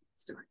you,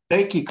 Toastmaster.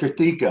 Thank you,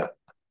 Karthika.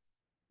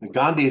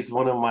 Gandhi is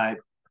one of my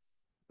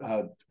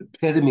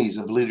epitomes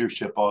of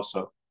leadership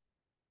also.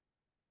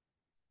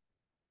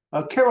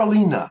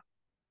 Carolina,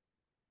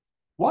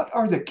 what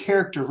are the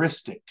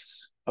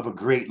characteristics of a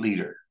great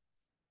leader?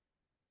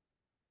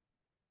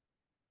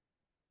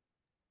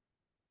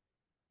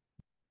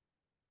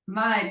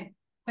 Mike,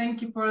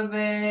 thank you for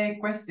the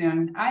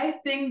question. I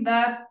think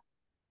that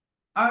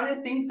are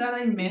the things that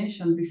I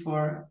mentioned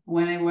before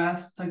when I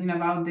was talking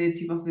about the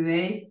tip of the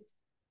day.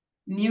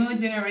 New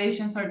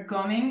generations are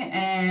coming,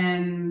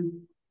 and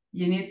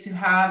you need to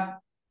have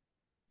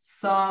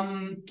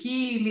some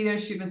key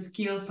leadership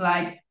skills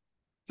like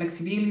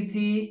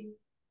flexibility.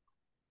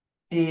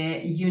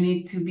 You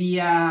need to be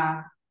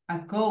a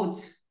coach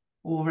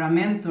or a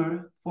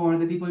mentor for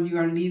the people you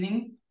are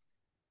leading.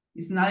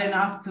 It's not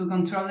enough to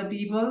control the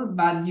people,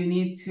 but you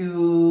need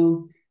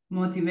to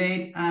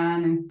motivate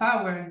and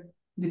empower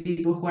the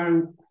people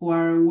who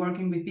are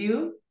working with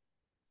you.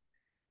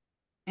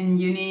 And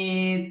you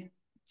need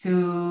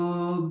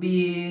to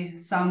be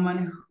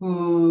someone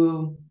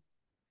who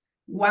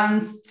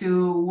wants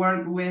to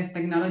work with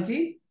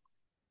technology,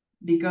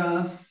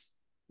 because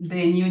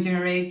the new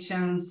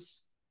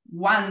generations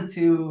want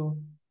to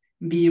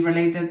be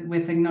related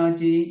with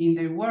technology in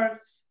their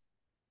works.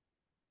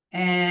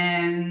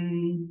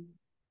 And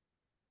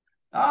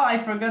I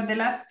forgot the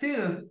last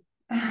two.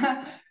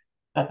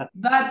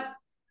 But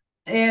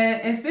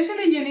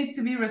especially you need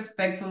to be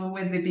respectful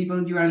with the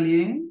people you are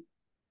leading,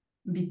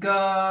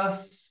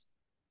 because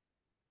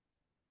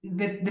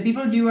the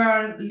people you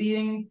are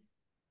leading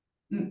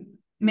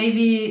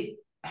maybe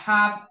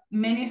have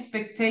many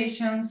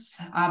expectations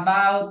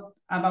about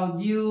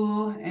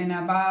you and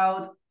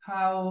about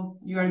how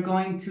you are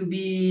going to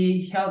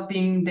be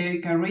helping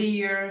their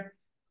career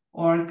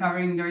or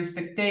covering their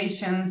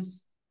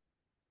expectations.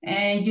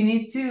 And you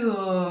need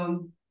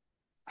to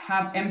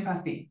have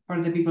empathy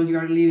for the people you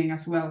are leading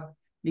as well,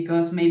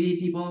 because maybe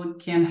people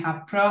can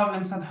have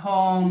problems at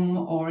home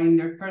or in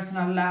their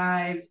personal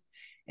lives.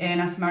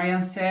 And as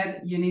Marianne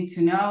said, you need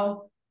to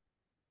know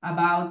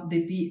about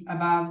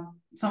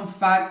some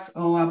facts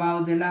or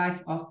about the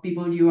life of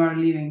people you are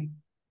leading.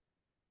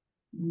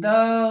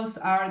 Those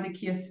are the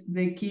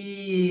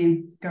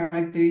key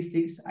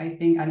characteristics I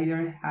think a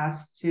leader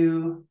has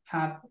to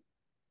have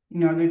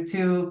in order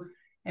to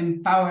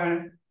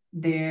empower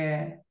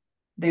their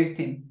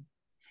team.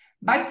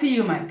 Back to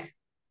you, Mike.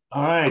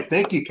 All right,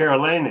 thank you,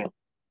 Carolina.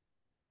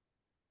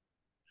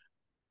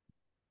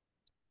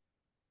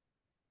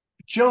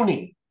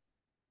 Joni,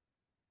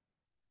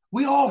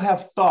 we all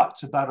have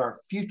thoughts about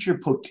our future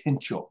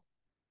potential,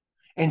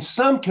 and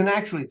some can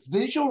actually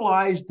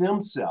visualize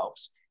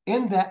themselves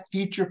in that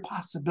future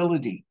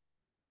possibility.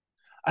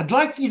 I'd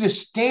like for you to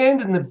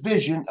stand in the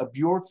vision of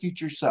your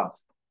future self,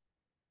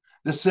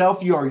 the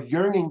self you are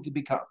yearning to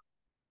become.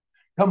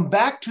 Come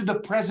back to the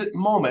present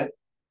moment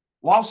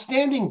while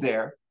standing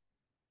there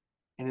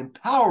and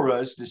empower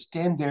us to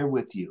stand there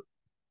with you.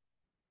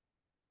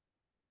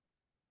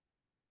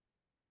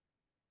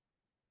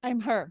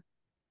 I'm her.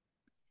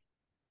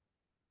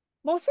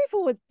 Most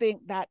people would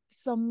think that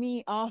some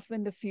me off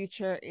in the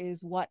future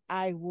is what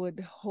I would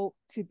hope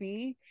to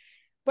be,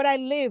 but I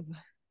live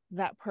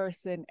that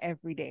person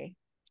every day.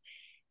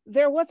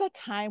 There was a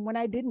time when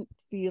I didn't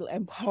feel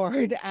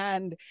empowered,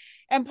 and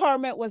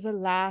empowerment was the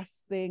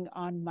last thing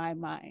on my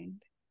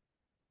mind.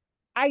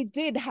 I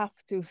did have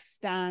to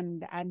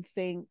stand and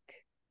think,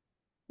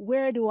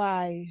 where do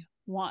I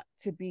want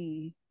to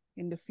be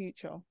in the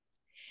future?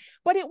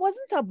 But it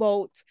wasn't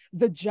about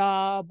the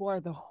job or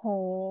the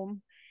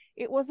home.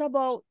 It was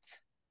about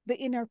the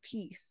inner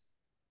peace,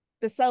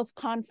 the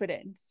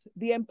self-confidence,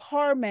 the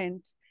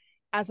empowerment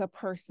as a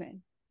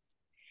person.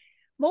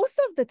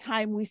 Most of the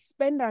time, we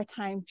spend our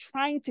time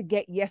trying to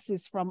get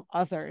yeses from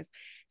others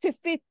to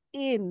fit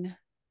in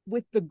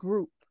with the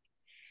group,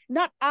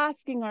 not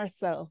asking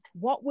ourselves,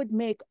 what would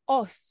make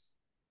us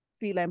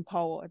feel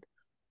empowered?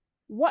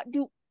 What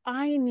do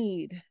I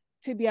need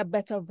to be a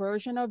better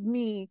version of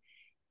me,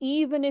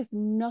 even if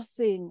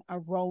nothing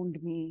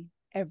around me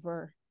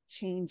ever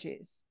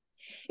changes?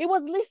 It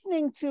was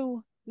listening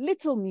to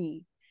little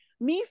me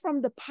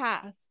from the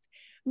past,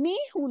 me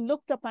who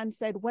looked up and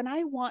said, when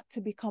I want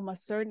to become a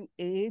certain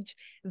age,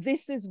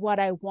 this is what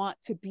I want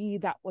to be,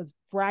 that was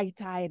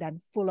bright-eyed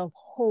and full of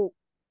hope.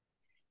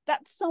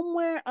 That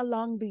somewhere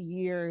along the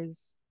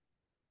years,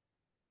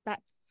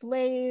 that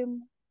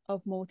flame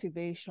of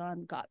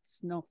motivation got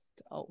snuffed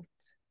out.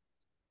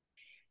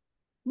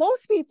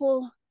 Most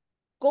people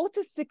go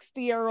to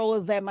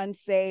 60-year-old them and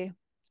say,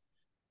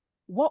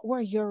 what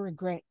were your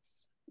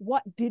regrets?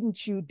 What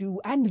didn't you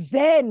do? And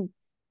then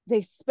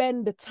they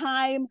spend the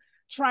time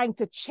trying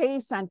to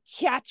chase and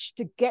catch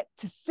to get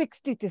to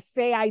 60 to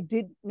say, I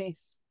did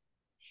miss.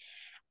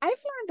 I've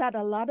learned that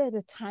a lot of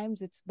the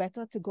times it's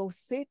better to go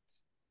sit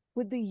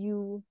with the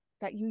you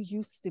that you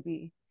used to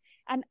be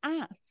and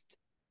ask,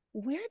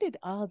 where did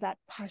all that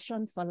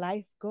passion for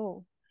life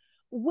go?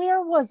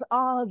 Where was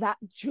all that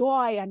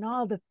joy and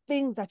all the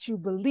things that you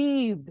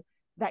believed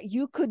that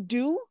you could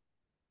do?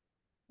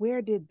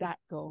 Where did that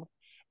go?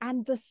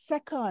 And the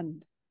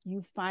second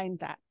you find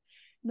that,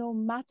 no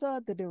matter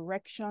the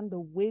direction the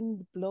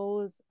wind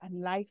blows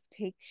and life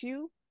takes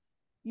you,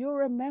 you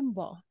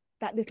remember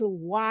that little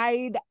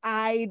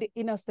wide-eyed,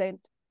 innocent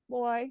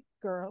boy,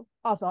 girl,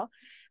 other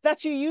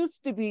that you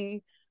used to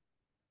be,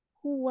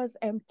 who was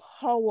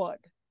empowered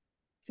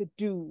to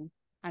do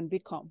and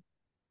become.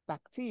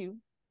 Back to you.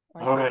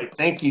 All right.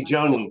 Thank you,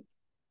 Joni.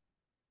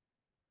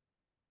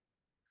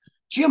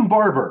 Jim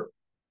Barber,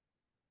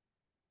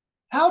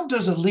 how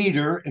does a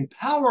leader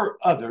empower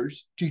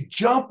others to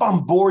jump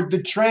on board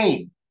the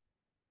train,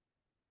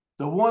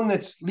 the one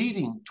that's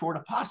leading toward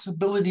a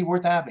possibility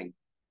worth having?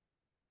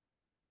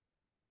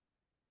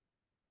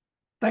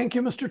 Thank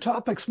you, Mr.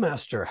 Topics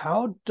Master.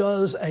 How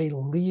does a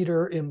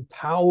leader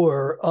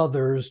empower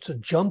others to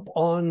jump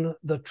on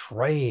the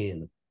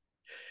train?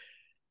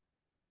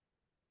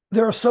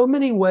 There are so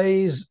many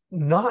ways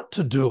not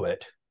to do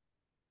it.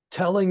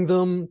 Telling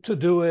them to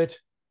do it,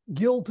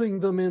 guilting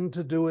them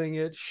into doing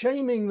it,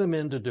 shaming them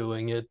into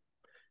doing it,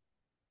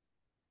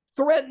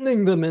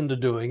 threatening them into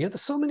doing it.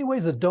 There's so many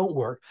ways that don't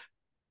work.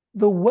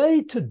 The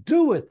way to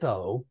do it,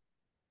 though,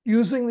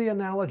 using the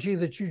analogy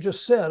that you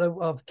just said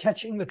of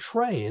catching the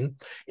train,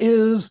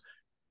 is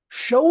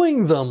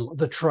showing them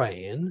the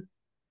train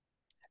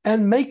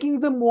and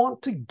making them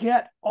want to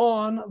get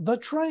on the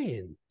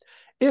train.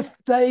 If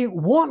they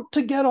want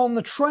to get on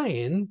the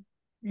train,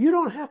 you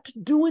don't have to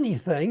do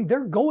anything.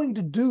 They're going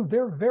to do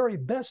their very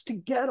best to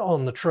get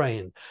on the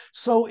train.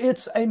 So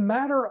it's a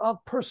matter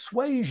of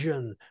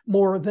persuasion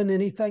more than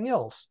anything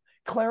else.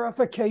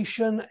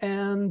 Clarification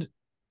and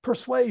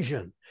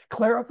persuasion.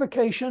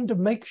 Clarification to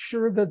make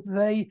sure that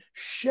they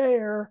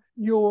share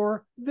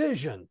your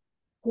vision.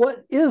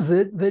 What is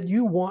it that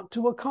you want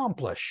to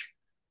accomplish?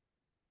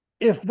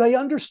 If they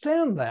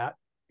understand that,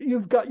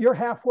 you're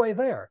halfway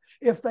there.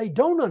 If they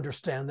don't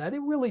understand that,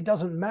 it really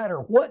doesn't matter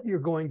what you're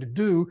going to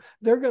do.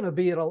 They're going to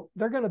be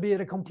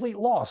at a complete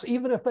loss.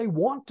 Even if they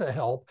want to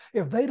help,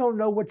 if they don't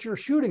know what you're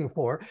shooting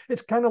for,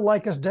 it's kind of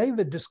like as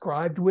David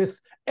described with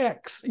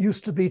X,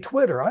 used to be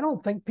Twitter. I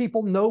don't think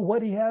people know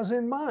what he has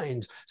in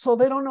mind, so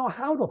they don't know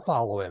how to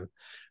follow him.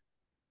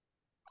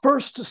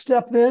 First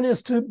step then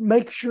is to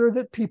make sure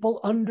that people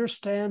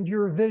understand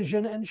your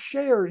vision and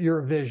share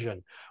your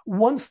vision.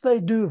 Once they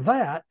do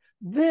that,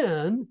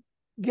 then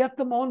get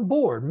them on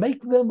board,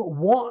 make them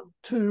want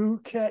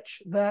to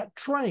catch that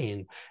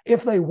train.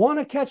 If they want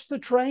to catch the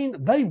train,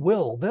 they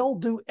will. They'll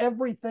do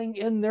everything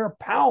in their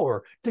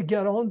power to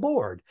get on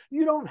board.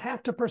 You don't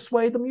have to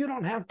persuade them. You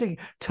don't have to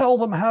tell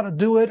them how to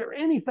do it or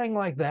anything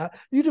like that.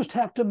 You just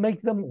have to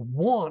make them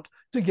want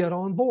to get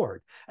on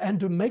board. And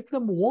to make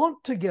them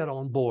want to get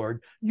on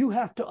board, you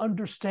have to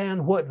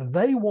understand what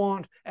they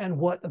want and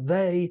what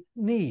they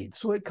need.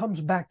 So it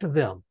comes back to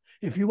them.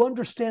 If you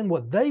understand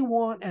what they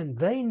want and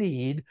they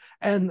need,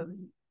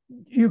 and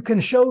you can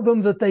show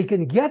them that they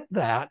can get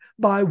that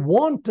by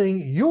wanting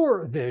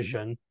your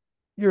vision,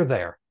 you're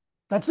there.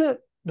 That's it,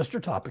 Mr.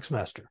 Topics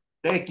Master.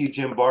 Thank you,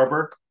 Jim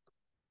Barber.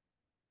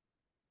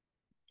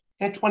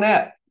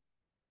 Antoinette,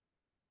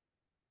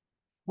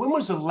 when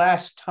was the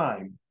last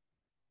time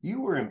you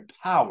were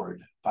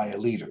empowered by a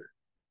leader?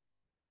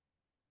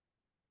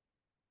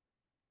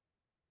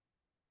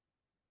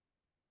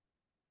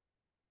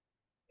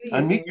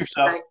 Unmute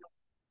yourself.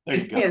 There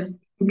you go. Yes,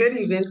 good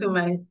evening to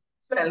my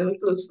fellow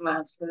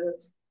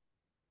Toastmasters.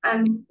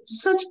 And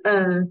such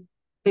an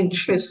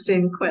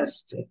interesting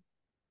question.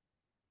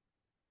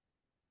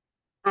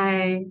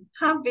 I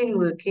have been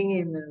working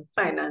in a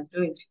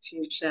financial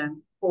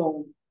institution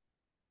for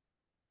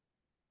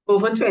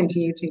over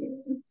 28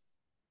 years.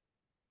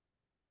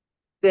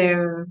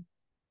 There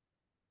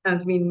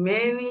have been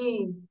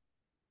many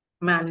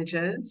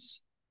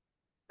managers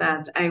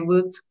that I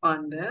worked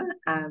under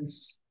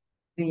as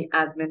the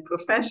admin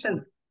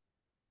professional.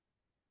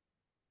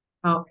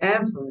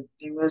 However,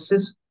 there was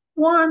this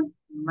one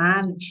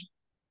manager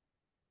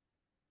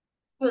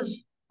who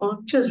was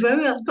just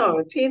very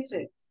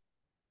authoritative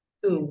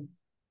to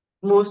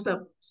most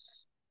of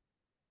us.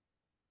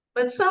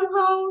 But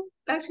somehow,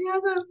 like she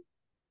has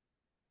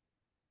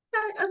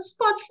a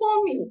spot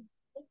for me.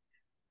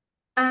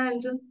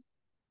 And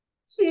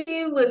she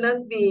would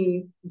not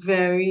be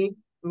very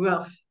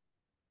rough.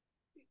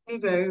 Be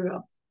very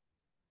rough.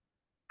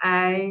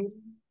 I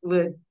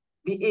would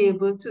be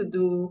able to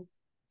do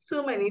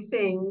so many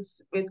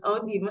things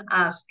without even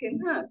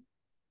asking her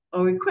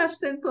or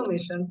requesting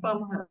permission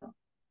from her.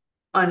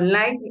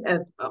 Unlike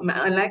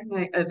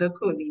my other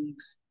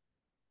colleagues.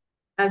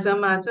 As a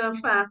matter of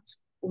fact,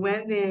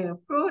 when they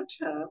approach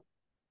her,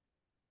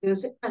 they'll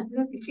say,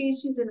 "Angela, you feel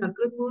she's in a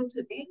good mood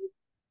today?"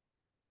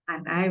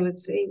 And I would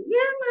say,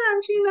 "Yeah,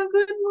 man, she's in a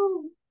good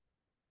mood."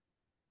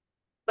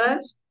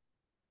 But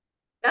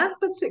that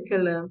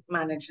particular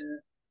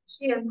manager,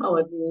 she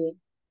empowered me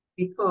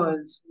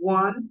because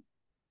one,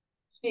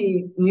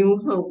 she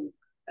knew her work.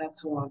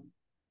 That's one.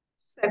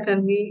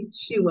 Secondly,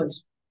 she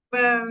was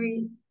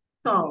very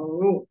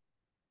thorough.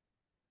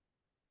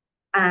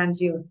 And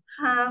you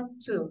have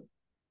to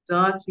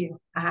dot your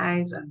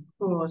I's and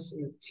cross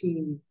your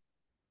T's.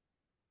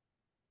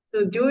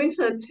 So during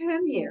her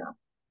tenure,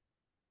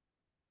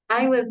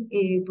 I was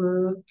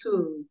able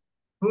to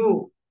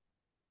grow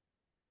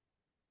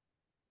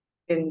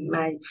in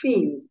my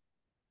field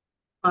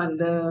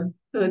under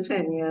her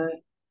tenure.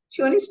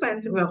 She only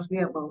spent roughly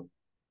about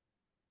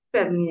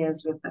 7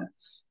 years with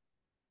us.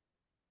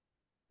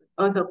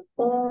 Out of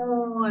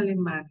all the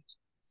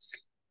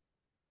managers,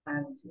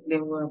 and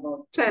there were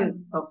about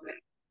 10 of them,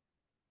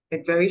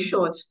 with very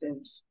short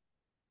stints,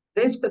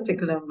 this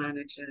particular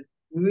manager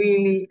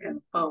really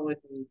empowered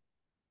me.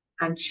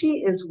 And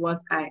she is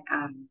what I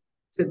am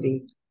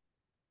today.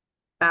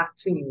 Back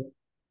to you.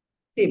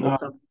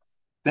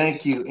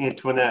 Thank you,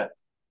 Antoinette.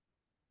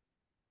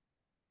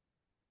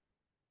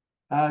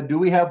 Do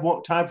we have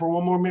time for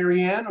one more,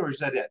 Marianne, or is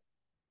that it?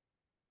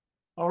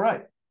 All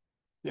right,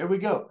 there we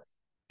go.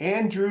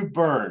 Andrew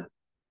Byrne.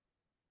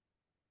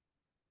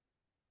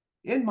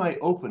 In my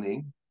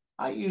opening,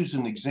 I use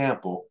an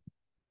example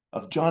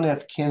of John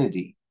F.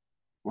 Kennedy.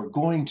 We're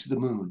going to the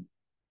moon.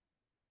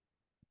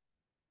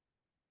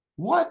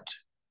 What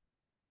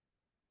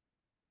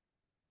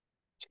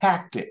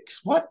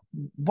tactics,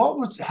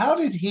 how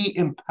did he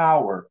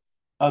empower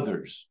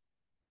others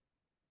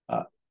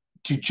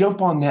to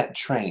jump on that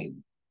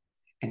train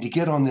and to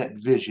get on that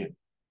vision?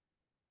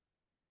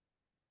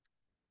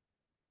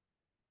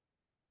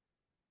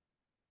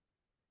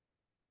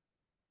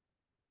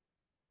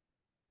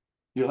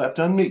 You'll have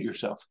to unmute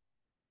yourself.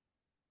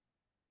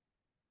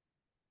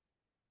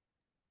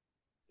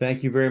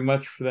 Thank you very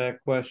much for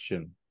that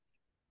question.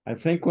 I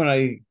think when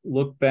I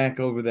look back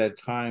over that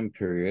time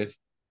period,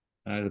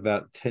 I was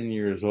about 10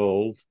 years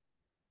old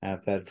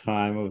at that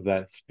time of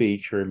that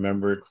speech, I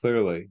remember it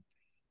clearly.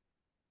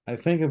 I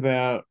think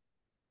about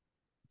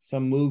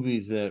some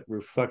movies that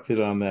reflected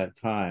on that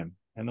time.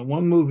 And the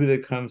one movie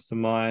that comes to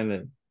mind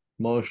that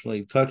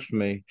emotionally touched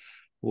me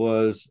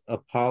was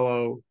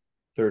Apollo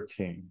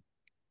 13.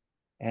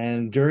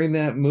 And during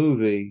that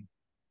movie,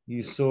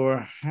 you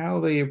saw how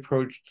they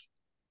approached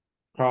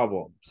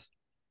problems.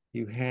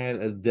 You had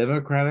a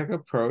democratic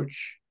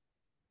approach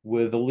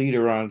with a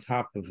leader on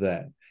top of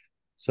that.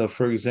 So,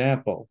 for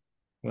example,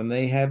 when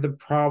they had the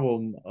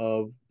problem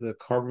of the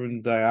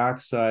carbon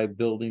dioxide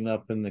building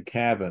up in the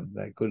cabin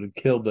that could have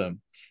killed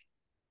them,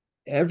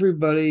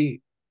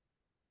 everybody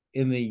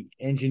in the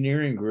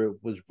engineering group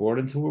was brought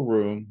into a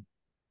room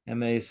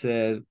and they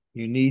said,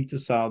 you need to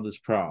solve this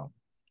problem.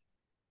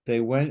 They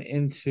went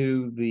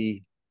into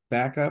the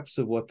backups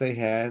of what they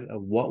had,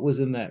 of what was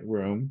in that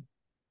room,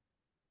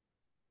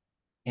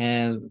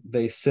 and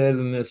they said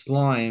in this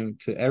line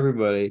to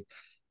everybody,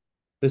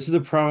 this is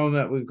the problem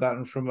that we've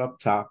gotten from up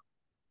top,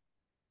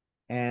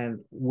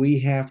 and we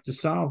have to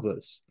solve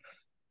this.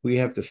 We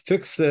have to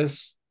fix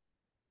this,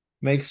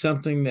 make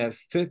something that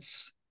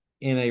fits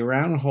in a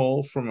round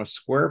hole from a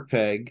square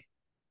peg,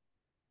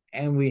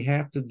 and we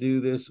have to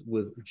do this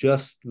with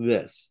just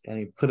this. And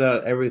he put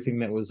out everything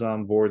that was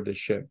on board the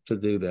ship to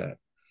do that.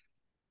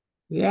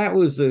 That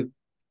was the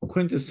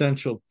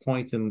quintessential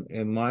point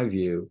in my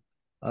view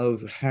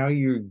of how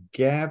you're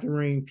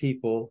gathering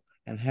people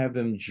and have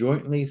them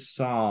jointly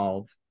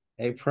solve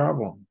a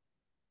problem.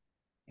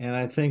 And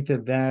I think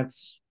that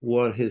that's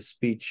what his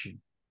speech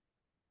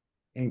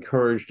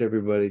encouraged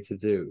everybody to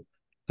do.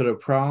 Put a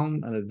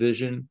problem and a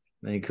vision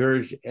and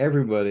encouraged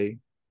everybody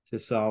to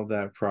solve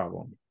that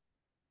problem.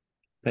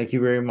 Thank you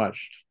very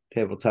much,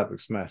 Table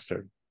Topics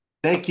Master.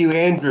 Thank you,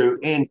 Andrew.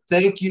 And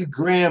thank you,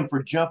 Graham,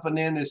 for jumping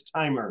in as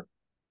timer.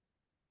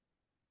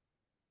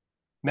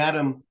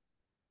 Madam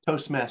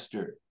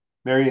Toastmaster,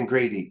 Marian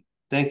Grady,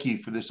 thank you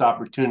for this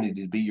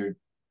opportunity to be your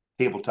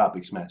Table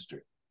Topics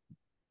Master.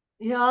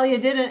 Yeah, you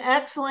did an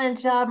excellent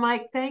job,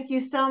 Mike. Thank you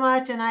so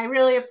much. And I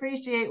really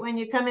appreciate when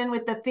you come in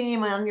with the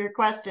theme on your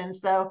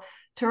questions. So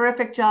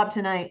terrific job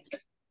tonight.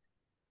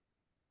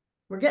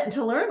 We're getting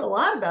to learn a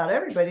lot about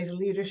everybody's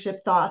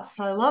leadership thoughts.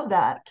 I love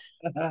that.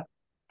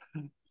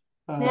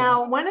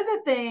 Now, one of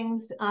the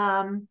things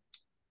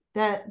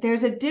that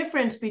there's a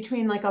difference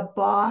between like a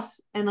boss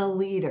and a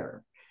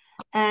leader.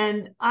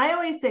 And I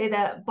always say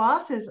that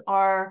bosses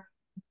are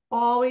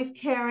always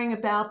caring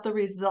about the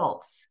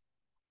results.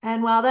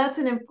 And while that's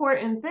an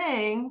important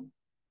thing,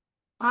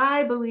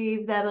 I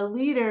believe that a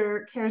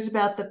leader cares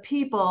about the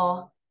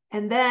people,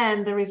 and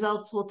then the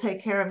results will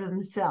take care of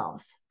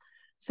themselves.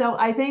 So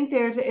I think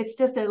it's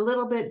just a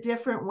little bit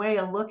different way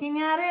of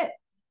looking at it.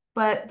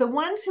 But the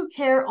ones who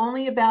care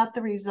only about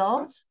the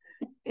results,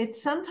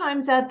 it's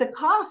sometimes at the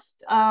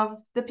cost of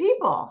the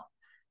people.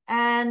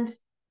 And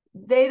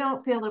they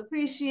don't feel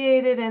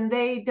appreciated, and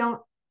they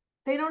don't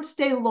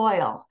stay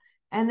loyal,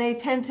 and they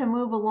tend to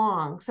move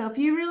along. So if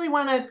you really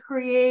want to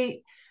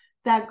create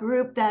that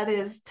group that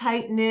is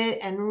tight-knit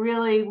and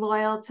really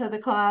loyal to the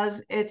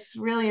cause, it's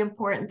really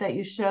important that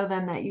you show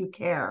them that you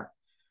care.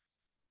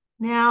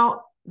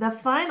 Now, the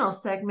final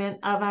segment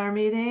of our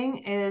meeting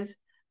is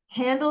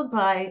handled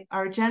by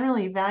our general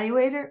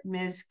evaluator,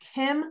 Ms.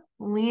 Kim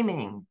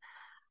Leeming.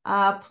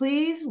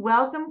 Please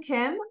welcome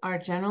Kim, our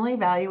general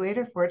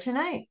evaluator for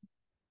tonight.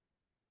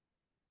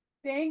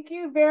 Thank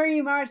you very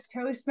much,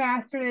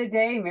 Toastmaster of the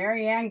Day,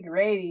 Marianne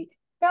Grady.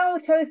 Fellow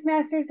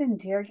Toastmasters and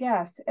dear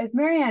guests, as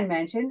Marianne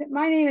mentioned,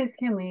 my name is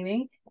Kim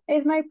Leeming. It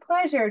is my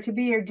pleasure to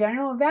be your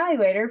general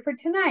evaluator for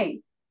tonight.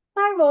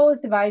 My role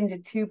is divided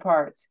into two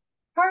parts.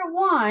 Part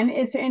one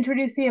is to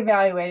introduce the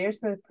evaluators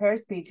for the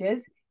prepared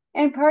speeches,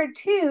 and part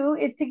two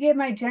is to give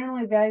my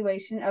general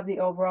evaluation of the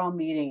overall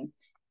meeting.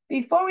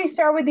 Before we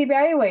start with the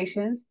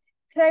evaluations,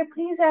 could I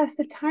please ask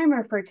the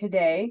timer for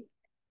today,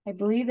 I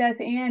believe that's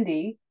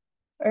Andy,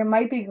 or it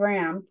might be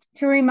Graham,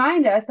 to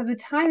remind us of the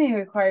timing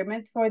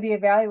requirements for the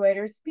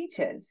evaluator's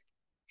speeches.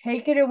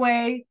 Take it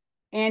away,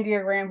 Andy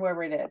or Graham,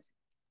 whoever it is.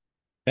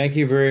 Thank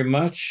you very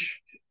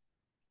much,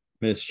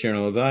 Ms.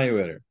 General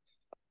Evaluator.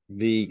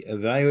 The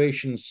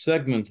evaluation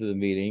segment of the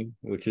meeting,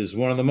 which is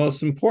one of the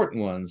most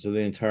important ones of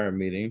the entire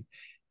meeting,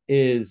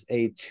 is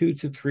a 2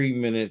 to 3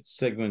 minute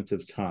segment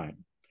of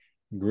time.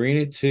 Green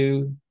at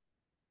 2,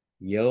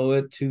 yellow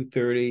at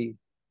 2:30,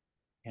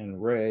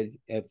 and red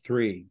at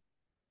 3.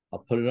 I'll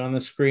put it on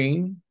the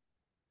screen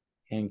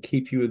and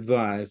keep you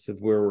advised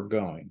of where we're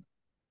going.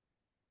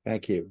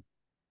 Thank you.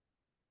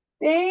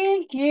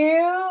 Thank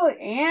you,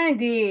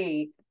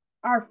 Andy.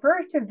 Our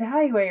first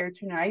evaluator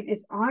tonight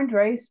is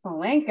Andre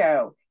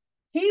Smolenko.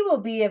 He will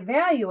be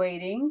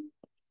evaluating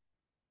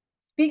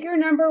speaker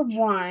number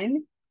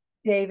 1,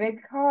 David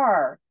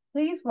Carr.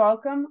 Please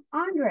welcome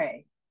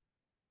Andre.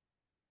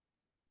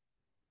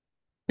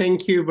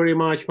 Thank you very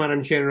much,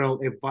 Madam General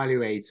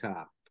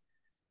Evaluator.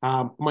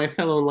 My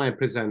fellow online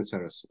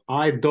presenters,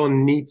 I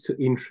don't need to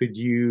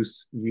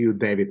introduce you,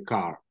 David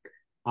Carr.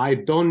 I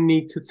don't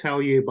need to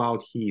tell you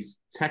about his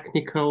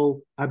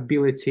technical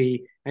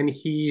ability and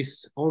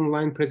his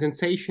online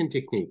presentation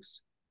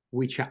techniques,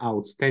 which are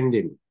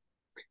outstanding.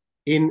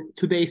 In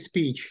today's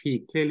speech,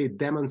 he clearly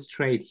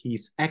demonstrated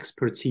his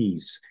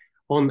expertise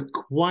on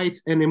quite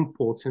an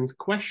important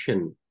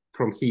question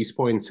from his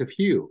points of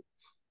view.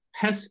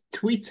 Has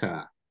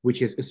Twitter,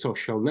 which is a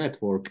social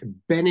network,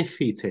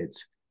 benefited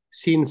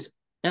since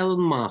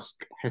Elon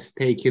Musk has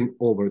taken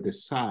over the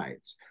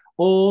site?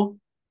 Or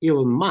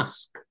Elon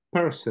Musk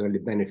personally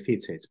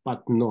benefited,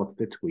 but not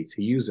the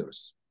Twitter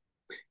users?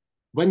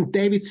 When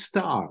David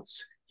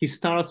starts, he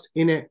starts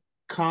in a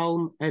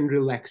calm and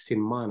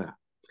relaxing manner.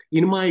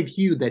 In my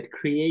view, that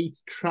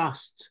creates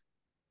trust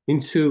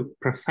into a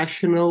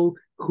professional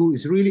who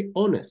is really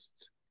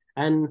honest.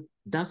 And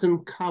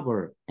doesn't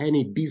cover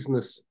any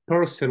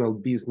personal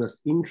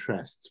business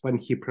interests when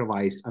he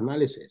provides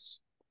analysis.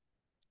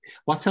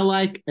 What I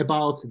like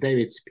about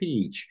David's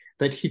speech,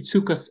 that he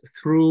took us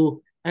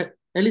through a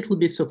little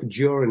bit of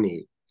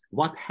journey.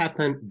 What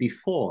happened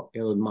before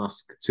Elon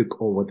Musk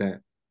took over the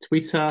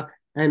Twitter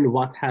and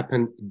what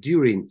happened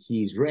during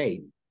his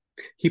reign.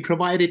 He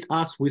provided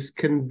us with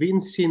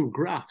convincing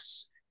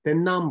graphs, the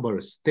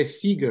numbers, the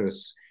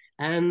figures,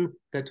 and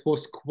that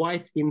was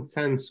quite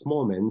intense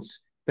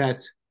moments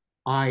that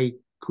I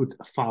could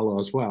follow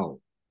as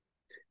well.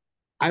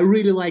 I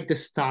really like the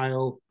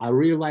style. I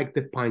really like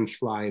the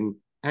punchline.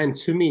 And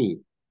to me,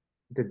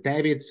 the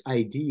David's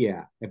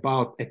idea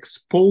about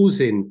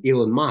exposing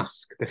Elon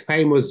Musk, the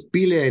famous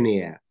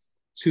billionaire,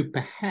 to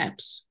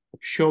perhaps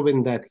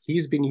showing that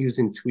he's been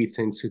using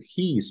Twitter to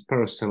his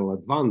personal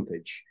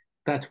advantage,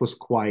 that was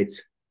quite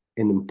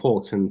an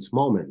important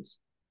moment.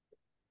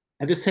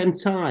 At the same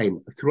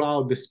time,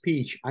 throughout the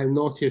speech, I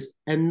noticed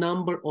a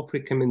number of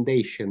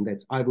recommendations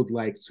that I would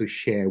like to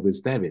share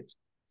with David.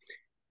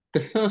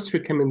 The first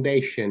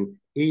recommendation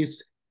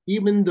is,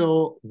 even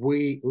though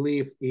we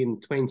live in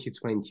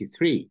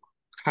 2023,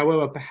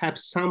 however,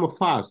 perhaps some of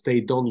us, they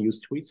don't use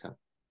Twitter.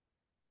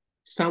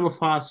 Some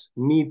of us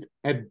need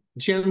a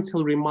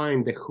gentle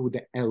reminder who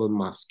the Elon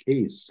Musk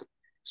is.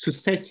 So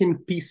setting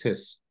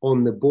pieces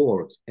on the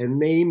board and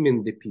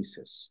naming the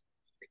pieces,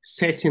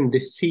 setting the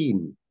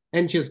scene,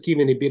 and just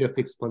giving a bit of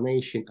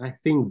explanation, I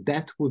think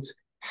that would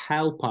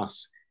help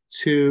us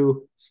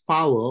to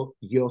follow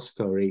your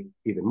story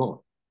even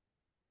more.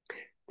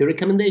 The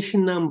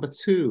recommendation number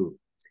 2,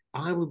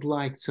 I would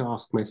like to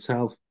ask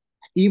myself,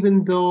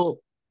 even though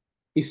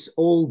is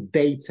all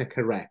data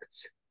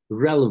correct,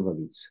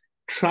 relevant,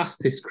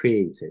 trust is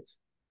created,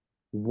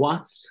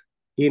 what's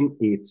in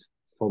it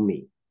for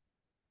me?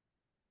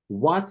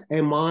 What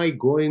am I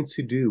going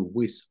to do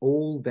with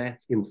all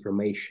that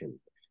information?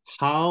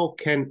 How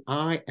can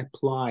I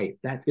apply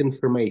that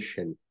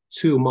information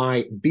to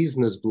my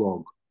business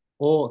blog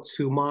or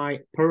to my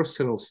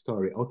personal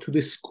story or to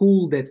the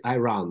school that I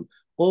run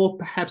or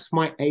perhaps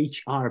my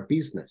HR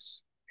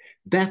business?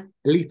 That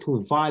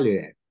little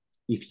value,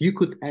 if you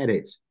could add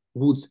it,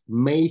 would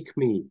make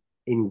me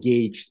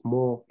engaged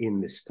more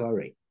in the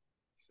story.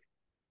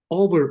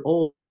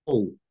 Overall,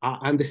 I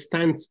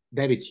understand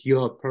that it's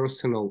your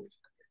personal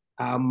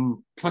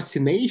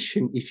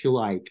fascination, if you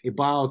like,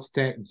 about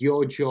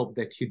your job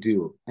that you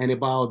do and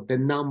about the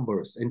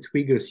numbers and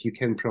figures you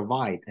can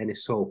provide, and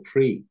it's so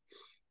free.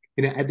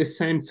 At the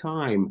same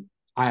time,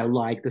 I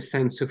like the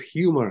sense of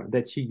humor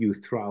that you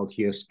use throughout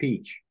your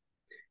speech.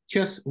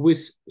 Just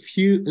with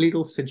few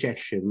little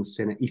suggestions,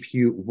 and if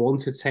you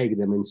want to take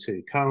them into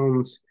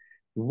account,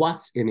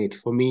 what's in it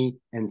for me,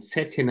 and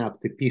setting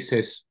up the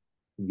pieces,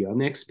 your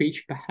next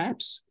speech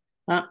perhaps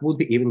would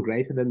be even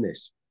greater than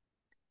this.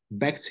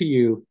 Back to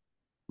you,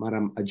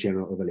 Madam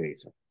General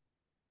Evaluator.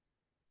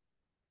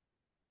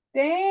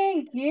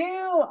 Thank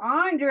you,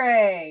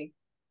 Andre.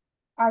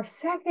 Our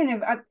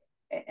second,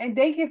 and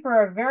thank you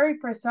for a very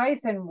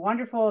precise and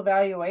wonderful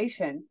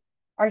evaluation.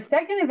 Our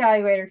second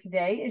evaluator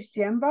today is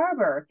Jim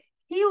Barber.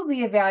 He will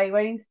be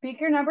evaluating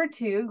speaker number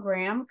 2,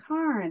 Graham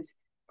Cairns.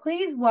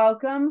 Please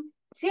welcome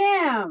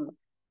Jim.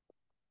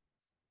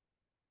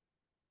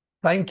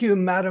 Thank you,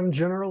 Madam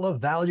General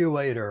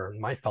Evaluator,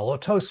 my fellow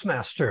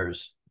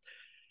Toastmasters.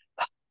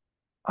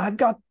 I've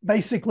got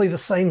basically the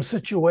same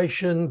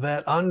situation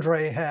that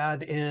Andre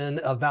had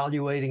in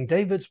evaluating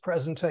David's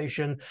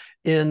presentation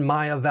in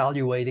my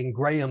evaluating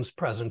Graham's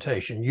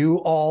presentation. You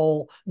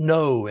all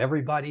know,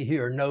 everybody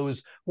here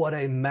knows what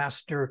a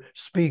master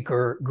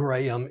speaker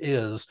Graham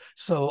is.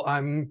 So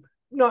I'm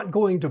not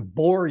going to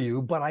bore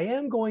you, but I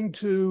am going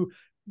to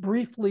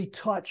briefly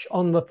touch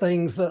on the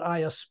things that I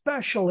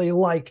especially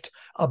liked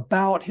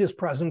about his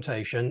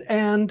presentation.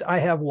 And I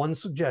have one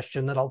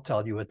suggestion that I'll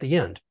tell you at the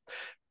end.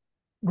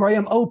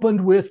 Graham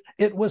opened with,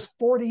 it was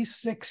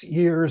 46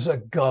 years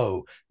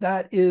ago.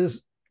 That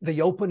is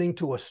the opening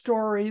to a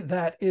story.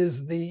 That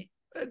is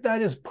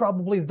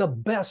probably the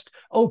best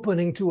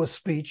opening to a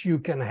speech you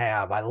can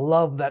have. I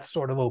love that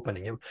sort of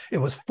opening. It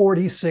was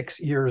 46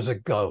 years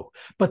ago.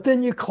 But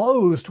then you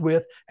closed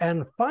with,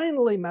 and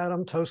finally,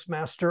 Madam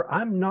Toastmaster,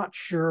 I'm not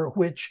sure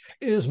which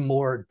is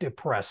more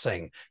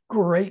depressing.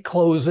 Great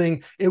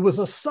closing. It was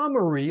a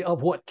summary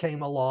of what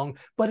came along,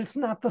 but it's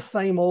not the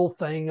same old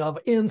thing of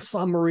in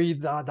summary,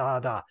 da,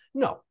 da, da.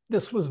 No.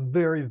 This was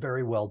very,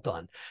 very well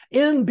done.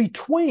 In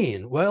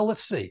between, well,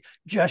 let's see,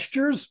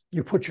 gestures,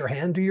 you put your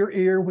hand to your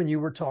ear when you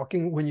were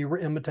talking, when you were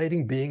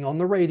imitating being on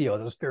the radio.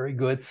 That's very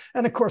good.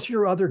 And of course,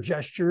 your other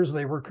gestures,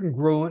 they were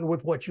congruent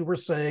with what you were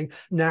saying,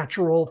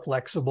 natural,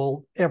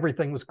 flexible,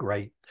 everything was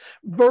great.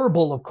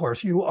 Verbal, of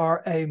course, you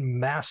are a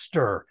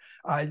master.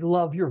 I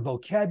love your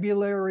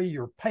vocabulary,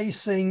 your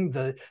pacing,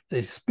 the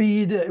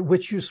speed at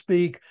which you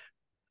speak.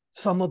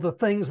 Some of the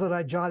things that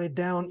I jotted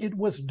down, it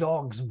was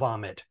dog's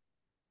vomit.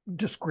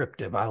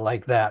 Descriptive, I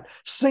like that.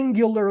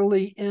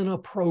 Singularly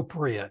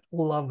inappropriate,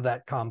 love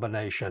that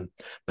combination.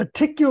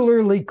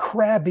 Particularly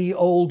crabby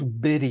old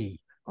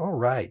biddy, all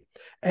right.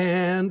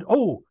 And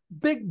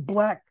big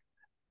black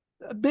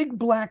big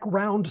black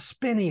round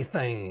spinny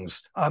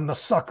things. I'm a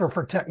sucker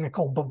for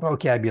technical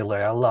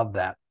vocabulary. I love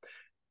that.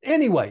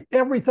 Anyway,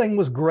 everything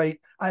was great.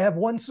 I have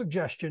one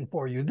suggestion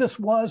for you. This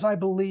was, I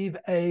believe,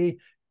 a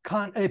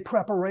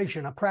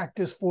preparation, a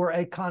practice for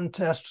a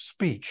contest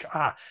speech.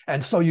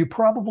 And so you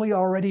probably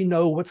already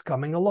know what's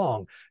coming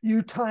along.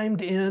 You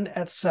timed in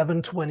at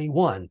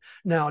 7:21.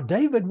 Now,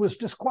 David was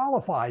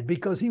disqualified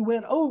because he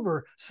went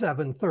over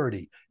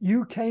 7:30.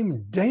 You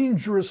came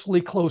dangerously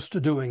close to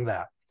doing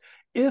that.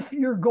 If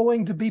you're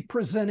going to be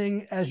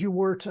presenting as you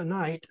were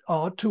tonight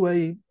to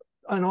an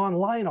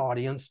online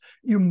audience,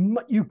 you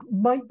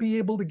might be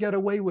able to get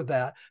away with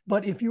that.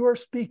 But if you are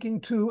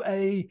speaking to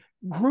a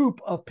group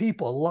of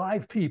people,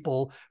 live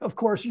people, of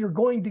course, you're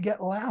going to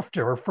get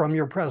laughter from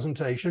your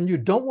presentation. You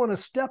don't want to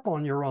step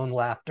on your own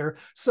laughter,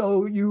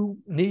 so you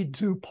need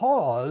to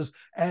pause,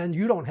 and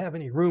you don't have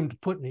any room to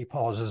put any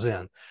pauses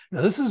in.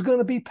 Now, this is going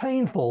to be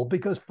painful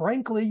because,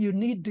 frankly, you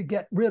need to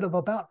get rid of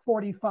about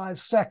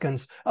 45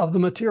 seconds of the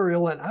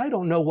material, and I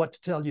don't know what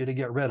to tell you to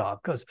get rid of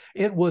because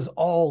it was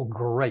all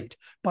great.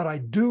 But I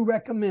do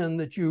recommend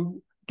that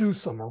you do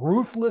some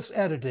ruthless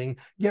editing,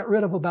 get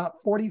rid of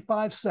about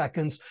 45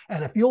 seconds.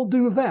 And if you'll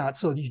do that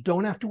so that you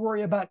don't have to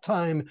worry about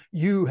time,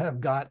 you have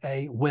got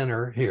a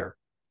winner here.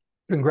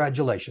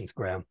 Congratulations,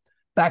 Graham.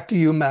 Back to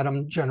you,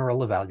 Madam General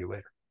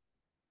Evaluator.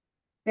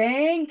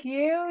 Thank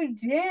you,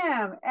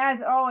 Jim.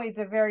 As always,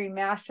 a very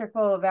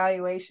masterful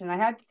evaluation. I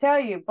have to tell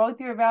you, both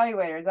your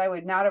evaluators, I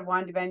would not have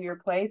wanted to be in your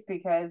place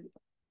because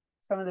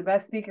some of the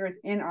best speakers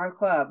in our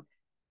club.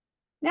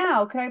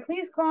 Now, could I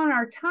please call on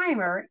our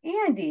timer,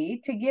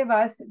 Andy, to give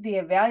us the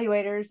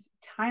evaluator's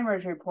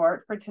timers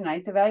report for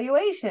tonight's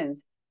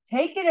evaluations?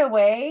 Take it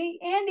away,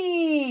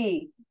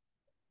 Andy.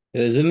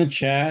 It is in the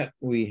chat.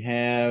 We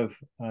have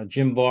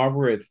Jim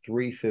Barber at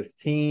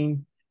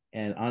 3:15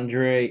 and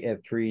Andre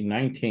at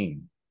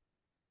 3:19.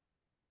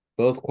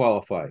 Both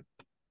qualified.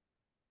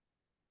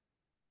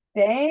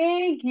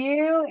 Thank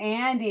you,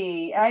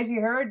 Andy. As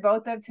you heard,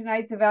 both of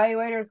tonight's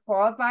evaluators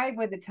qualified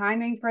with the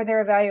timing for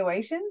their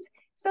evaluations.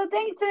 So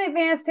thanks in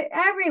advance to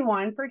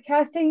everyone for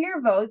casting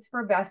your votes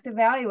for Best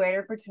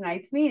Evaluator for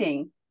tonight's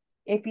meeting.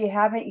 If you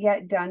haven't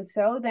yet done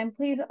so, then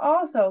please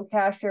also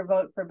cast your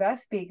vote for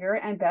Best Speaker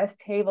and Best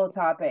Table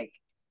Topic.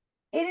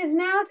 It is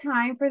now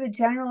time for the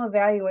general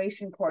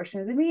evaluation portion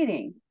of the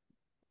meeting.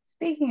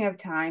 Speaking of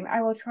time,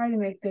 I will try to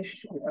make this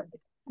short.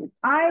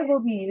 I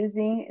will be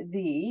using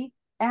the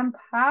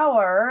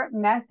Empower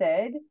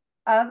method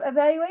of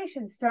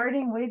evaluation,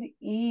 starting with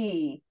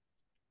E.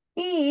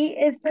 E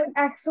is for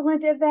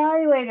excellent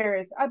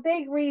evaluators. A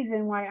big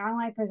reason why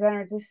Online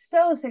Presenters is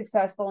so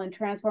successful in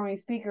transforming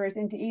speakers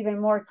into even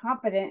more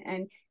confident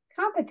and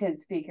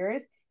competent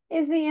speakers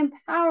is the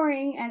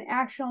empowering and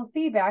actionable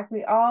feedback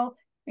we all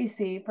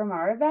receive from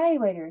our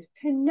evaluators.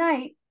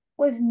 Tonight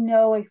was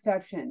no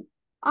exception.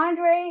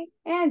 Andre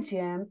and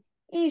Jim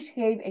each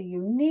gave a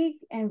unique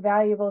and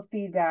valuable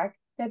feedback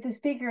that the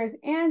speakers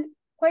and,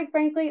 quite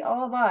frankly,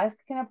 all of us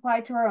can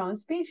apply to our own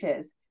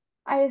speeches.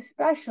 I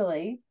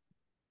especially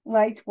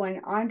liked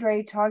when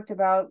Andre talked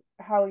about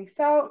how he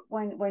felt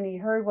when he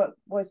heard what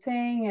was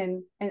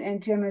saying,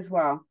 and Jim as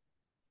well.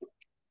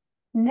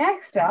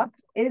 Next up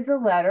is the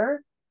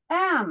letter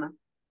M.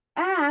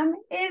 M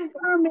is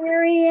for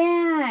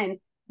Marianne.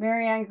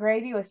 Marianne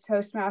Grady was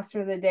Toastmaster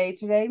of the Day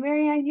today.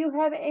 Marianne, you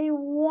have a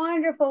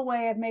wonderful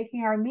way of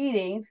making our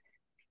meetings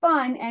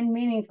fun and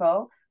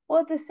meaningful,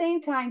 while at the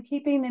same time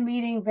keeping the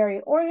meeting very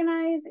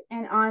organized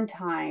and on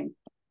time.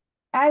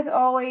 As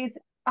always,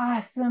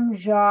 awesome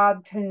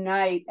job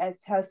tonight as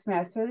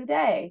Toastmaster of the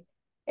Day.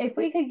 If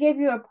we could give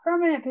you a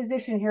permanent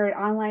position here at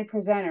Online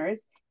Presenters,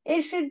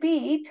 it should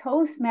be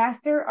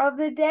Toastmaster of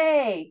the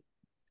Day.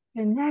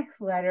 The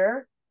next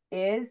letter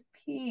is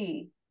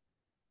P.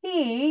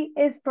 P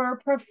is for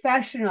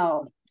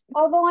professional.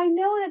 Although I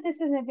know that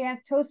this is an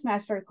advanced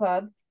Toastmaster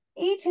club,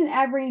 each and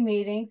every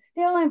meeting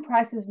still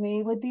impresses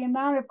me with the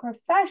amount of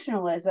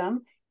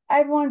professionalism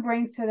everyone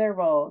brings to their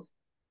roles.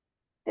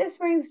 This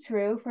rings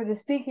true for the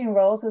speaking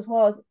roles as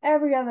well as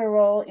every other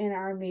role in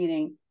our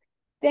meeting.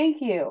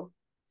 Thank you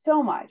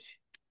so much.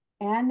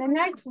 And the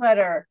next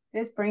letter,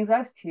 this brings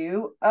us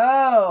to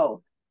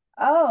O.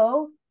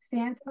 O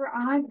stands for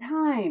on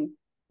time.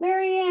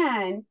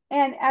 Marianne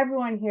and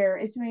everyone here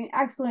is doing an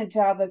excellent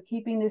job of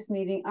keeping this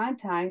meeting on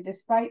time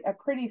despite a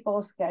pretty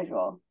full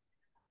schedule.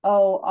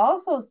 O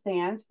also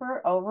stands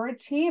for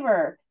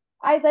overachiever.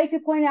 I'd like to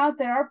point out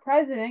that our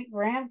president,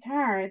 Graham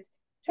Cairns,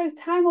 took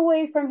time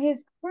away from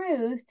his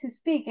cruise to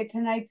speak at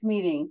tonight's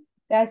meeting.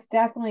 That's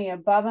definitely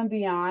above and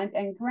beyond.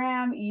 And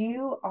Graham,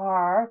 you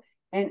are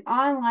an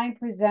Online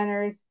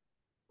Presenters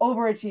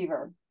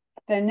overachiever.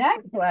 The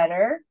next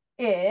letter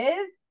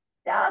is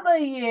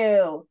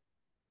W.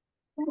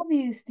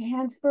 W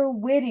stands for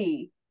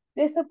witty.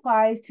 This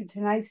applies to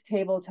tonight's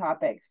table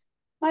topics.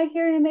 Mike,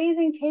 you're an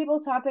amazing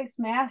table topics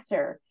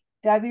master.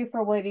 W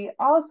for witty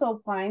also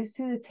applies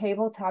to the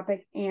table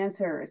topic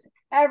answers.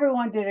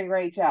 Everyone did a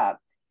great job.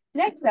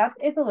 Next up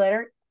is the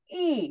letter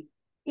E.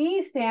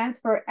 E stands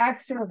for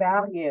extra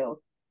value.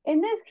 In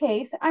this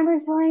case, I'm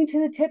referring to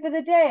the tip of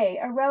the day,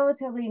 a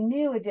relatively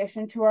new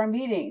addition to our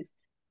meetings.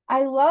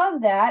 I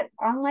love that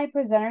online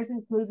presenters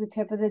includes the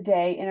tip of the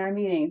day in our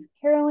meetings.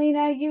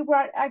 Carolina, you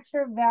brought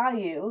extra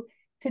value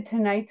to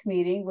tonight's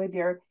meeting with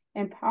your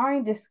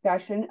empowering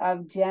discussion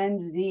of Gen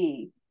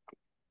Z.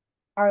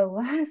 Our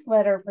last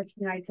letter for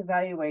tonight's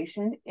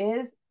evaluation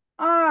is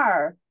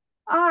R.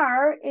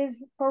 R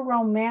is for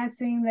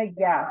romancing the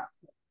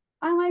guests.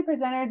 Online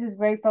Presenters is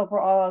grateful for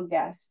all our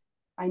guests.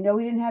 I know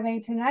we didn't have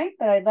any tonight,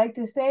 but I'd like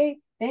to say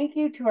thank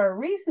you to our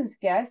recent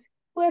guests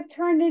who have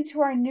turned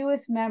into our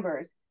newest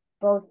members,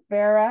 both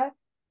Farah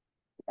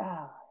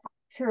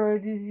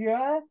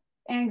Chirudizia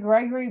and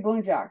Gregory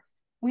Bunjaks.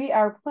 We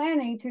are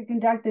planning to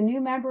conduct the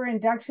new member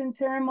induction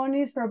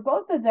ceremonies for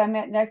both of them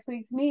at next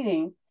week's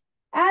meeting.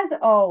 As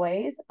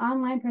always,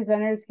 Online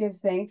Presenters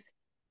gives thanks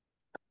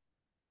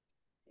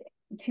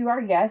to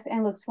our guests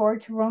and looks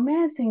forward to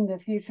romancing the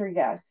future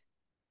guests.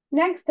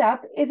 Next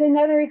up is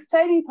another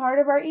exciting part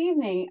of our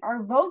evening.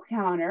 Our vote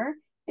counter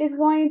is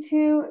going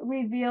to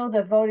reveal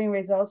the voting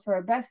results for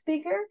our best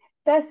speaker,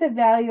 best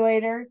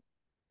evaluator,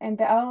 and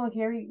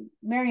here,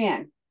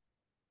 Marianne.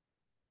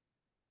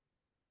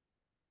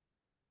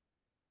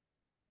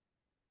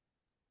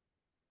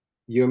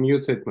 You're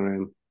muted,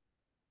 Marianne.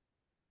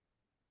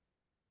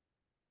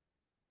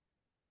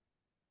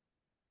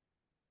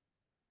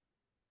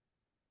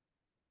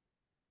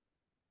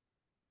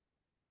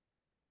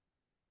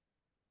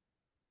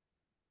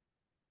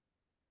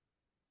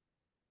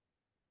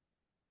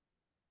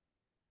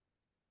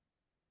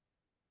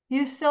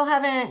 You still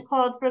haven't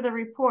called for the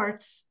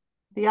reports.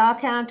 The all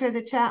counter,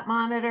 the chat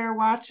monitor,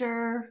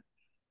 watcher,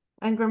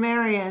 and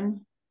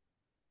grammarian.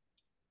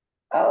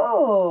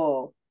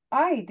 Oh,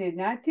 I did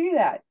not do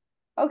that.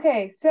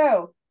 Okay,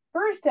 so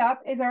first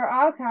up is our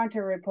all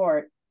counter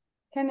report.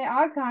 Can the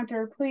all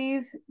counter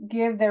please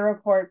give their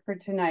report for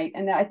tonight?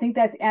 And I think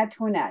that's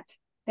Antoinette.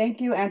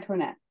 Thank you,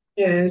 Antoinette.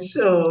 Yeah,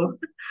 sure.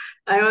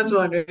 I was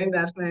wondering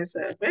that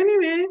myself.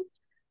 Anyway,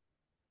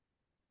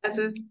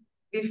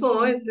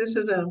 before, this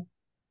is a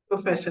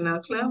professional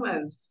club,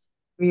 as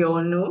we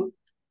all know.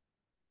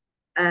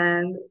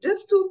 And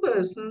just two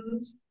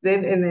persons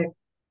did in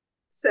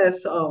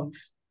excess of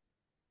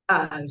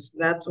us.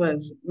 That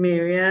was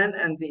Marianne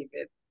and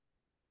David.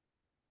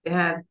 They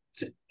had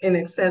in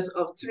excess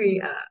of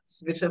 3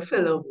 hours, which are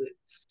filler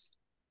words.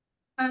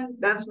 And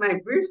that's my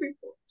brief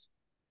report.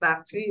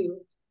 Back to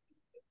you.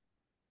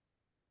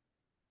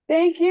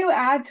 Thank you,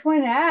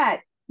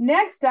 Antoinette.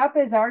 Next up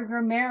is our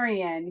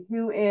grammarian,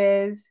 who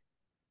is,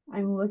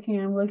 I'm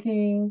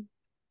looking.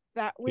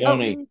 That would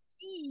Joni. be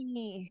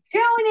me.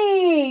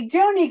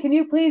 Joni, can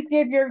you please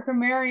give your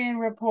grammarian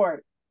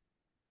report?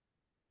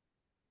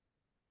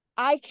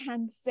 I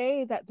can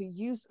say that the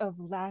use of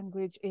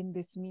language in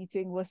this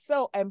meeting was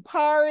so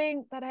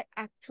empowering that I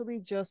actually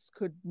just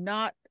could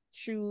not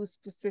choose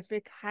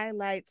specific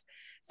highlights.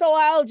 So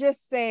I'll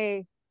just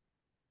say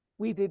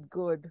we did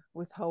good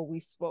with how we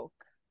spoke.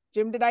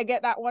 Jim, did I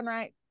get that one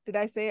right? Did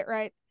I say it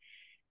right?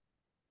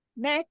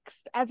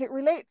 Next, as it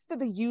relates to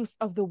the use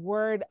of the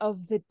word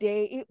of the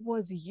day, it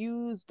was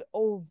used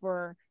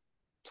over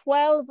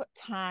 12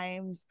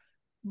 times,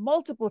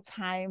 multiple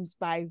times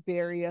by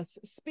various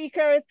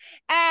speakers.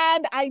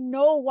 And I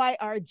know why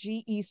our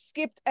GE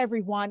skipped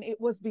everyone. It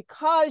was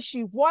because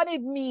she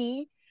wanted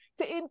me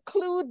to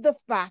include the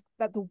fact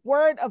that the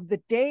word of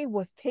the day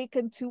was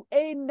taken to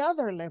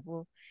another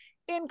level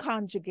in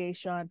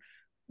conjugation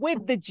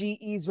with the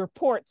GE's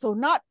report. So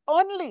not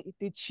only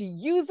did she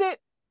use it,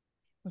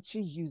 but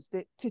she used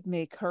it to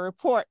make her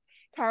report.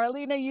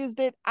 Carolina used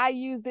it, I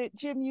used it,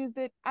 Jim used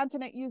it,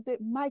 Antoinette used it,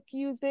 Mike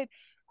used it,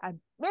 and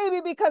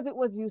maybe because it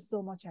was used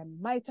so much, I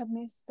might have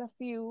missed a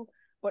few,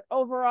 but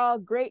overall,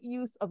 great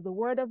use of the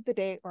word of the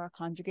day or a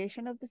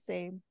conjugation of the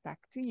same. Back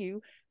to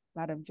you,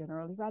 Madam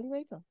General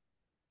Evaluator.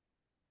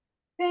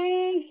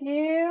 Thank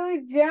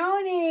you,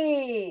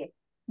 Joni.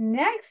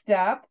 Next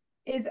up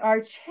is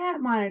our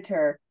chat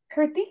monitor,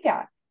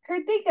 Karthika.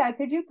 Karthika,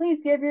 could you please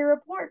give your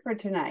report for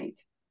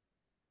tonight?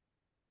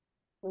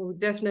 Oh,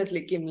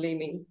 definitely, Kim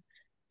Laming,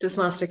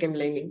 Toastmaster Kim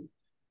Laming.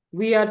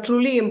 We are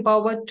truly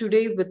empowered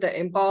today with the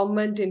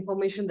empowerment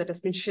information that has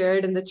been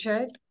shared in the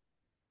chat.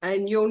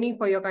 And Yoni,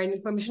 for your kind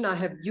information, I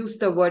have used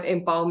the word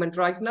empowerment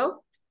right now.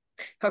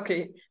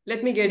 Okay,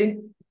 let me get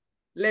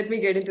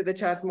into the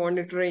chat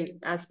monitoring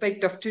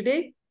aspect of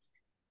today.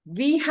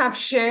 We have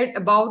shared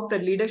about the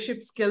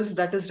leadership skills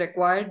that is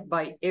required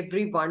by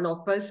every one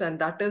of us, and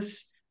that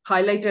is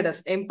highlighted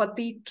as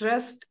empathy,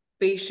 trust,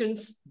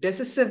 patience,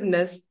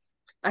 decisiveness,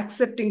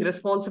 accepting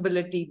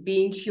responsibility,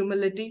 being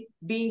humility,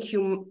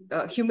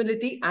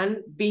 and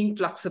being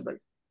flexible.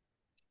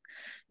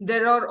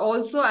 There are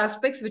also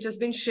aspects which has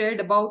been shared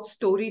about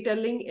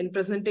storytelling in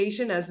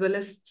presentation as well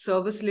as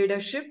service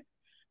leadership.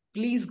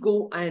 Please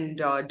go and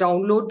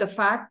download the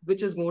fact,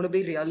 which is going to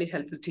be really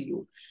helpful to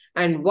you.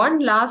 And one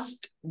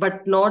last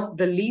but not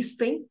the least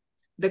thing,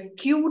 the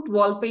cute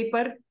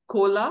wallpaper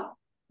Cola,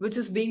 which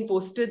is being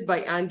posted by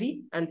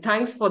Andy. And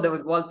thanks for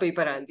the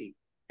wallpaper, Andy.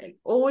 And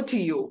over to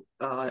you,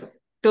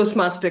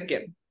 Toastmaster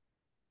Kim.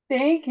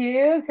 Thank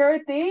you,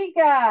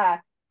 Karthika.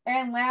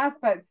 And last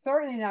but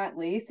certainly not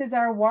least is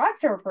our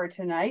watcher for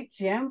tonight,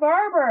 Jim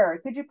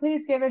Barber. Could you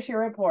please give us your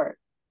report?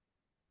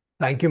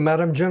 Thank you,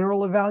 Madam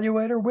General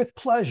Evaluator, with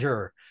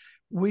pleasure.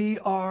 We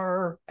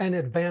are an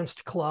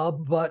advanced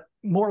club, but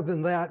more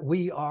than that,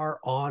 we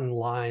are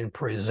online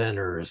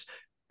presenters.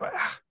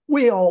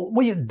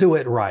 We do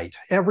it right.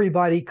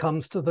 Everybody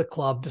comes to the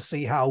club to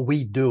see how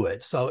we do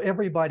it. So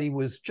everybody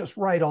was just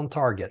right on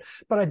target.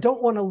 But I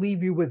don't want to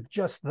leave you with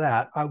just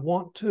that. I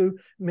want to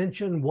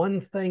mention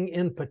one thing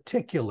in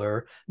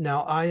particular.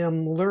 Now, I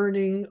am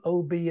learning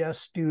OBS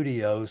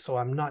Studio, so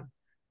I'm not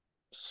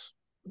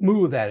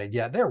smooth at it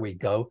yet. There we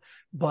go.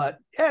 But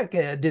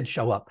it did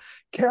show up.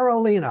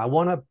 Carolina, I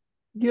want to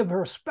give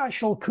her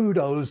special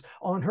kudos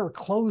on her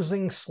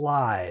closing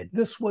slide.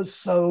 This was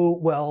so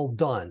well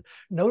done.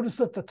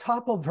 Notice at the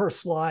top of her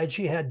slide,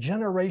 she had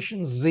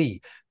Generation Z,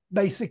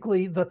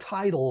 basically the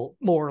title,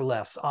 more or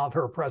less, of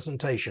her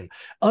presentation.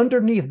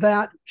 Underneath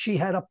that, she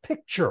had a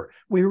picture.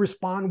 We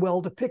respond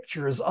well to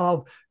pictures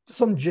of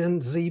some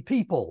Gen Z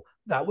people.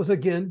 That was,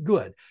 again,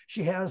 good.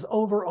 She has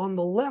over on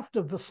the left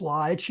of the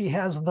slide, she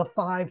has the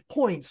 5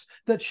 points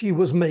that she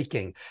was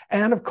making.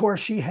 And of course,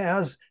 she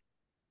has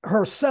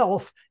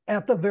herself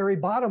at the very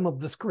bottom of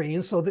the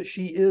screen so that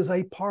she is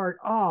a part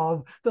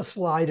of the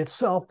slide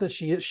itself, that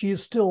she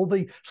is still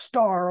the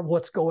star of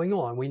what's going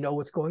on. We know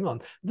what's going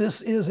on.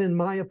 This is, in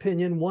my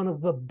opinion, one of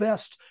the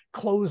best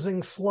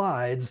closing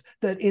slides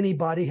that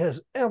anybody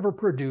has ever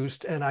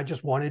produced, and I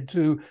just wanted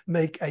to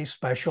make a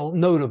special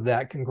note of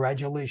that.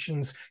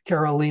 Congratulations,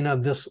 Carolina.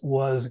 This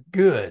was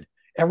good.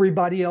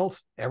 Everybody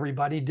else,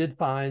 everybody did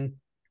fine.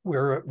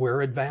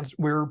 We're advanced.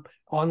 We're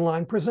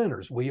online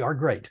presenters. We are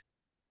great.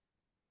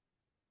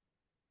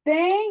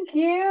 Thank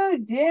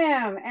you,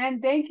 Jim.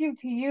 And thank you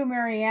to you,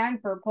 Marianne,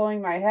 for pulling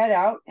my head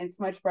out. It's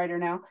much brighter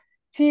now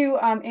to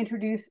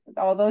introduce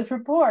all those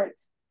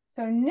reports.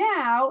 So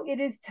now it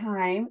is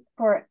time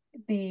for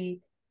the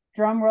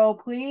drum roll,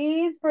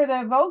 please, for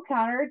the vote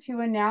counter to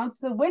announce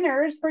the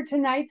winners for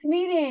tonight's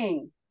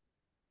meeting.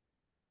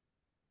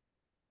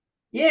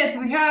 Yes,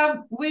 we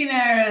have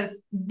winners.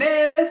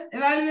 Best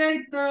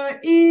evaluator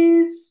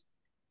is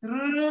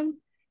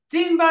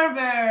Jim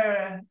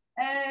Barber.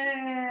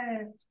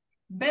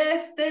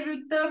 Best table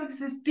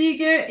topics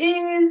speaker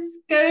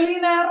is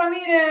Carolina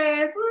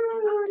Ramírez.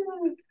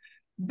 Woo!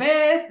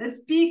 Best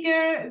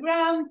speaker,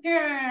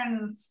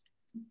 Cairns.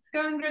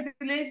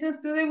 Congratulations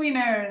to the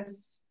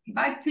winners.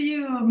 Back to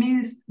you,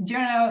 Miss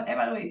General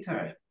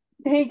Evaluator.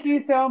 Thank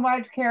you so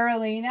much,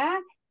 Carolina.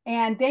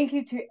 And thank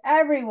you to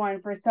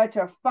everyone for such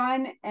a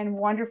fun and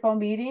wonderful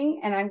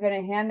meeting. And I'm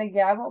going to hand the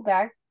gavel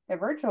back, the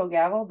virtual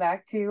gavel,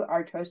 back to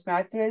our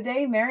Toastmaster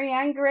today,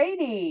 Marianne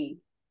Grady.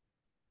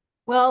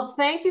 Well,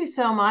 thank you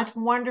so much.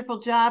 Wonderful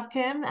job,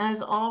 Kim,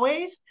 as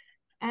always.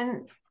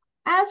 And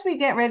as we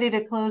get ready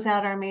to close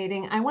out our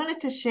meeting, I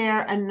wanted to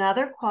share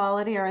another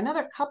quality or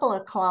another couple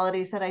of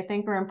qualities that I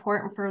think are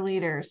important for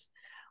leaders.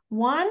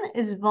 One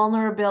is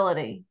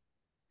vulnerability.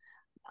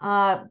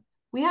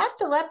 We have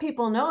to let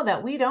people know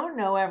that we don't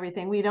know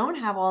everything. We don't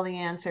have all the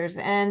answers,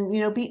 and,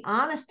 be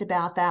honest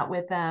about that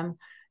with them.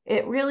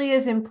 It really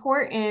is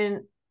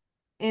important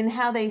in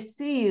how they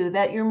see you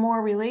that you're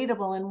more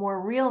relatable and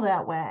more real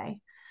that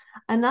way.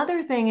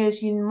 Another thing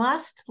is you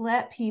must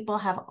let people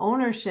have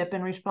ownership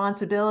and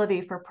responsibility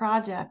for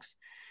projects.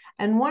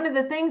 And one of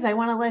the things I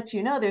want to let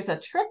you know, there's a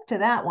trick to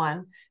that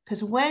one,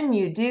 because when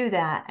you do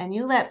that and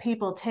you let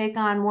people take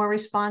on more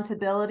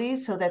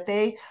responsibilities so that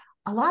a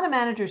lot of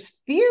managers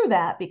fear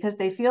that because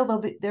they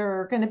feel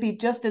they're going to be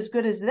just as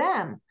good as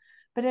them.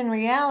 But in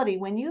reality,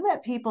 when you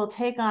let people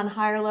take on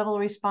higher level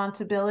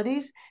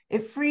responsibilities,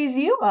 it frees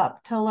you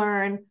up to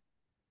learn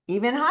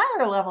even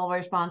higher level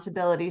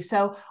responsibility.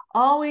 So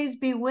always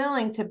be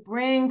willing to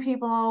bring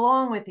people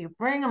along with you,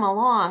 bring them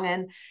along,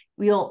 and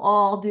we'll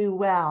all do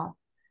well.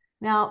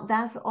 Now,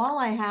 that's all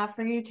I have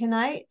for you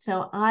tonight.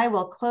 So I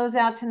will close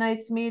out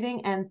tonight's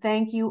meeting and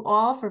thank you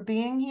all for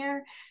being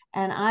here.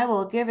 And I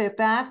will give it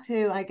back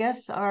to, I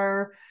guess,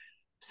 our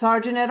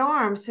Sergeant at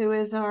Arms, who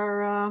is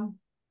our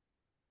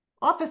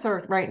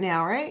officer right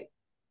now, right?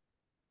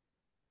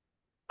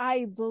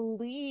 I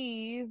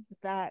believe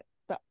that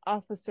the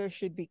officer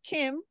should be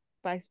Kim,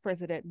 Vice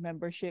President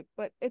membership,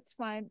 but it's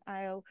fine.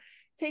 I'll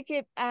take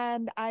it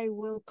and I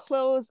will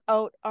close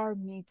out our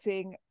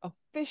meeting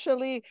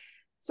officially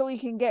so we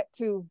can get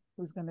to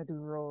who's going to do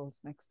roles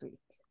next week.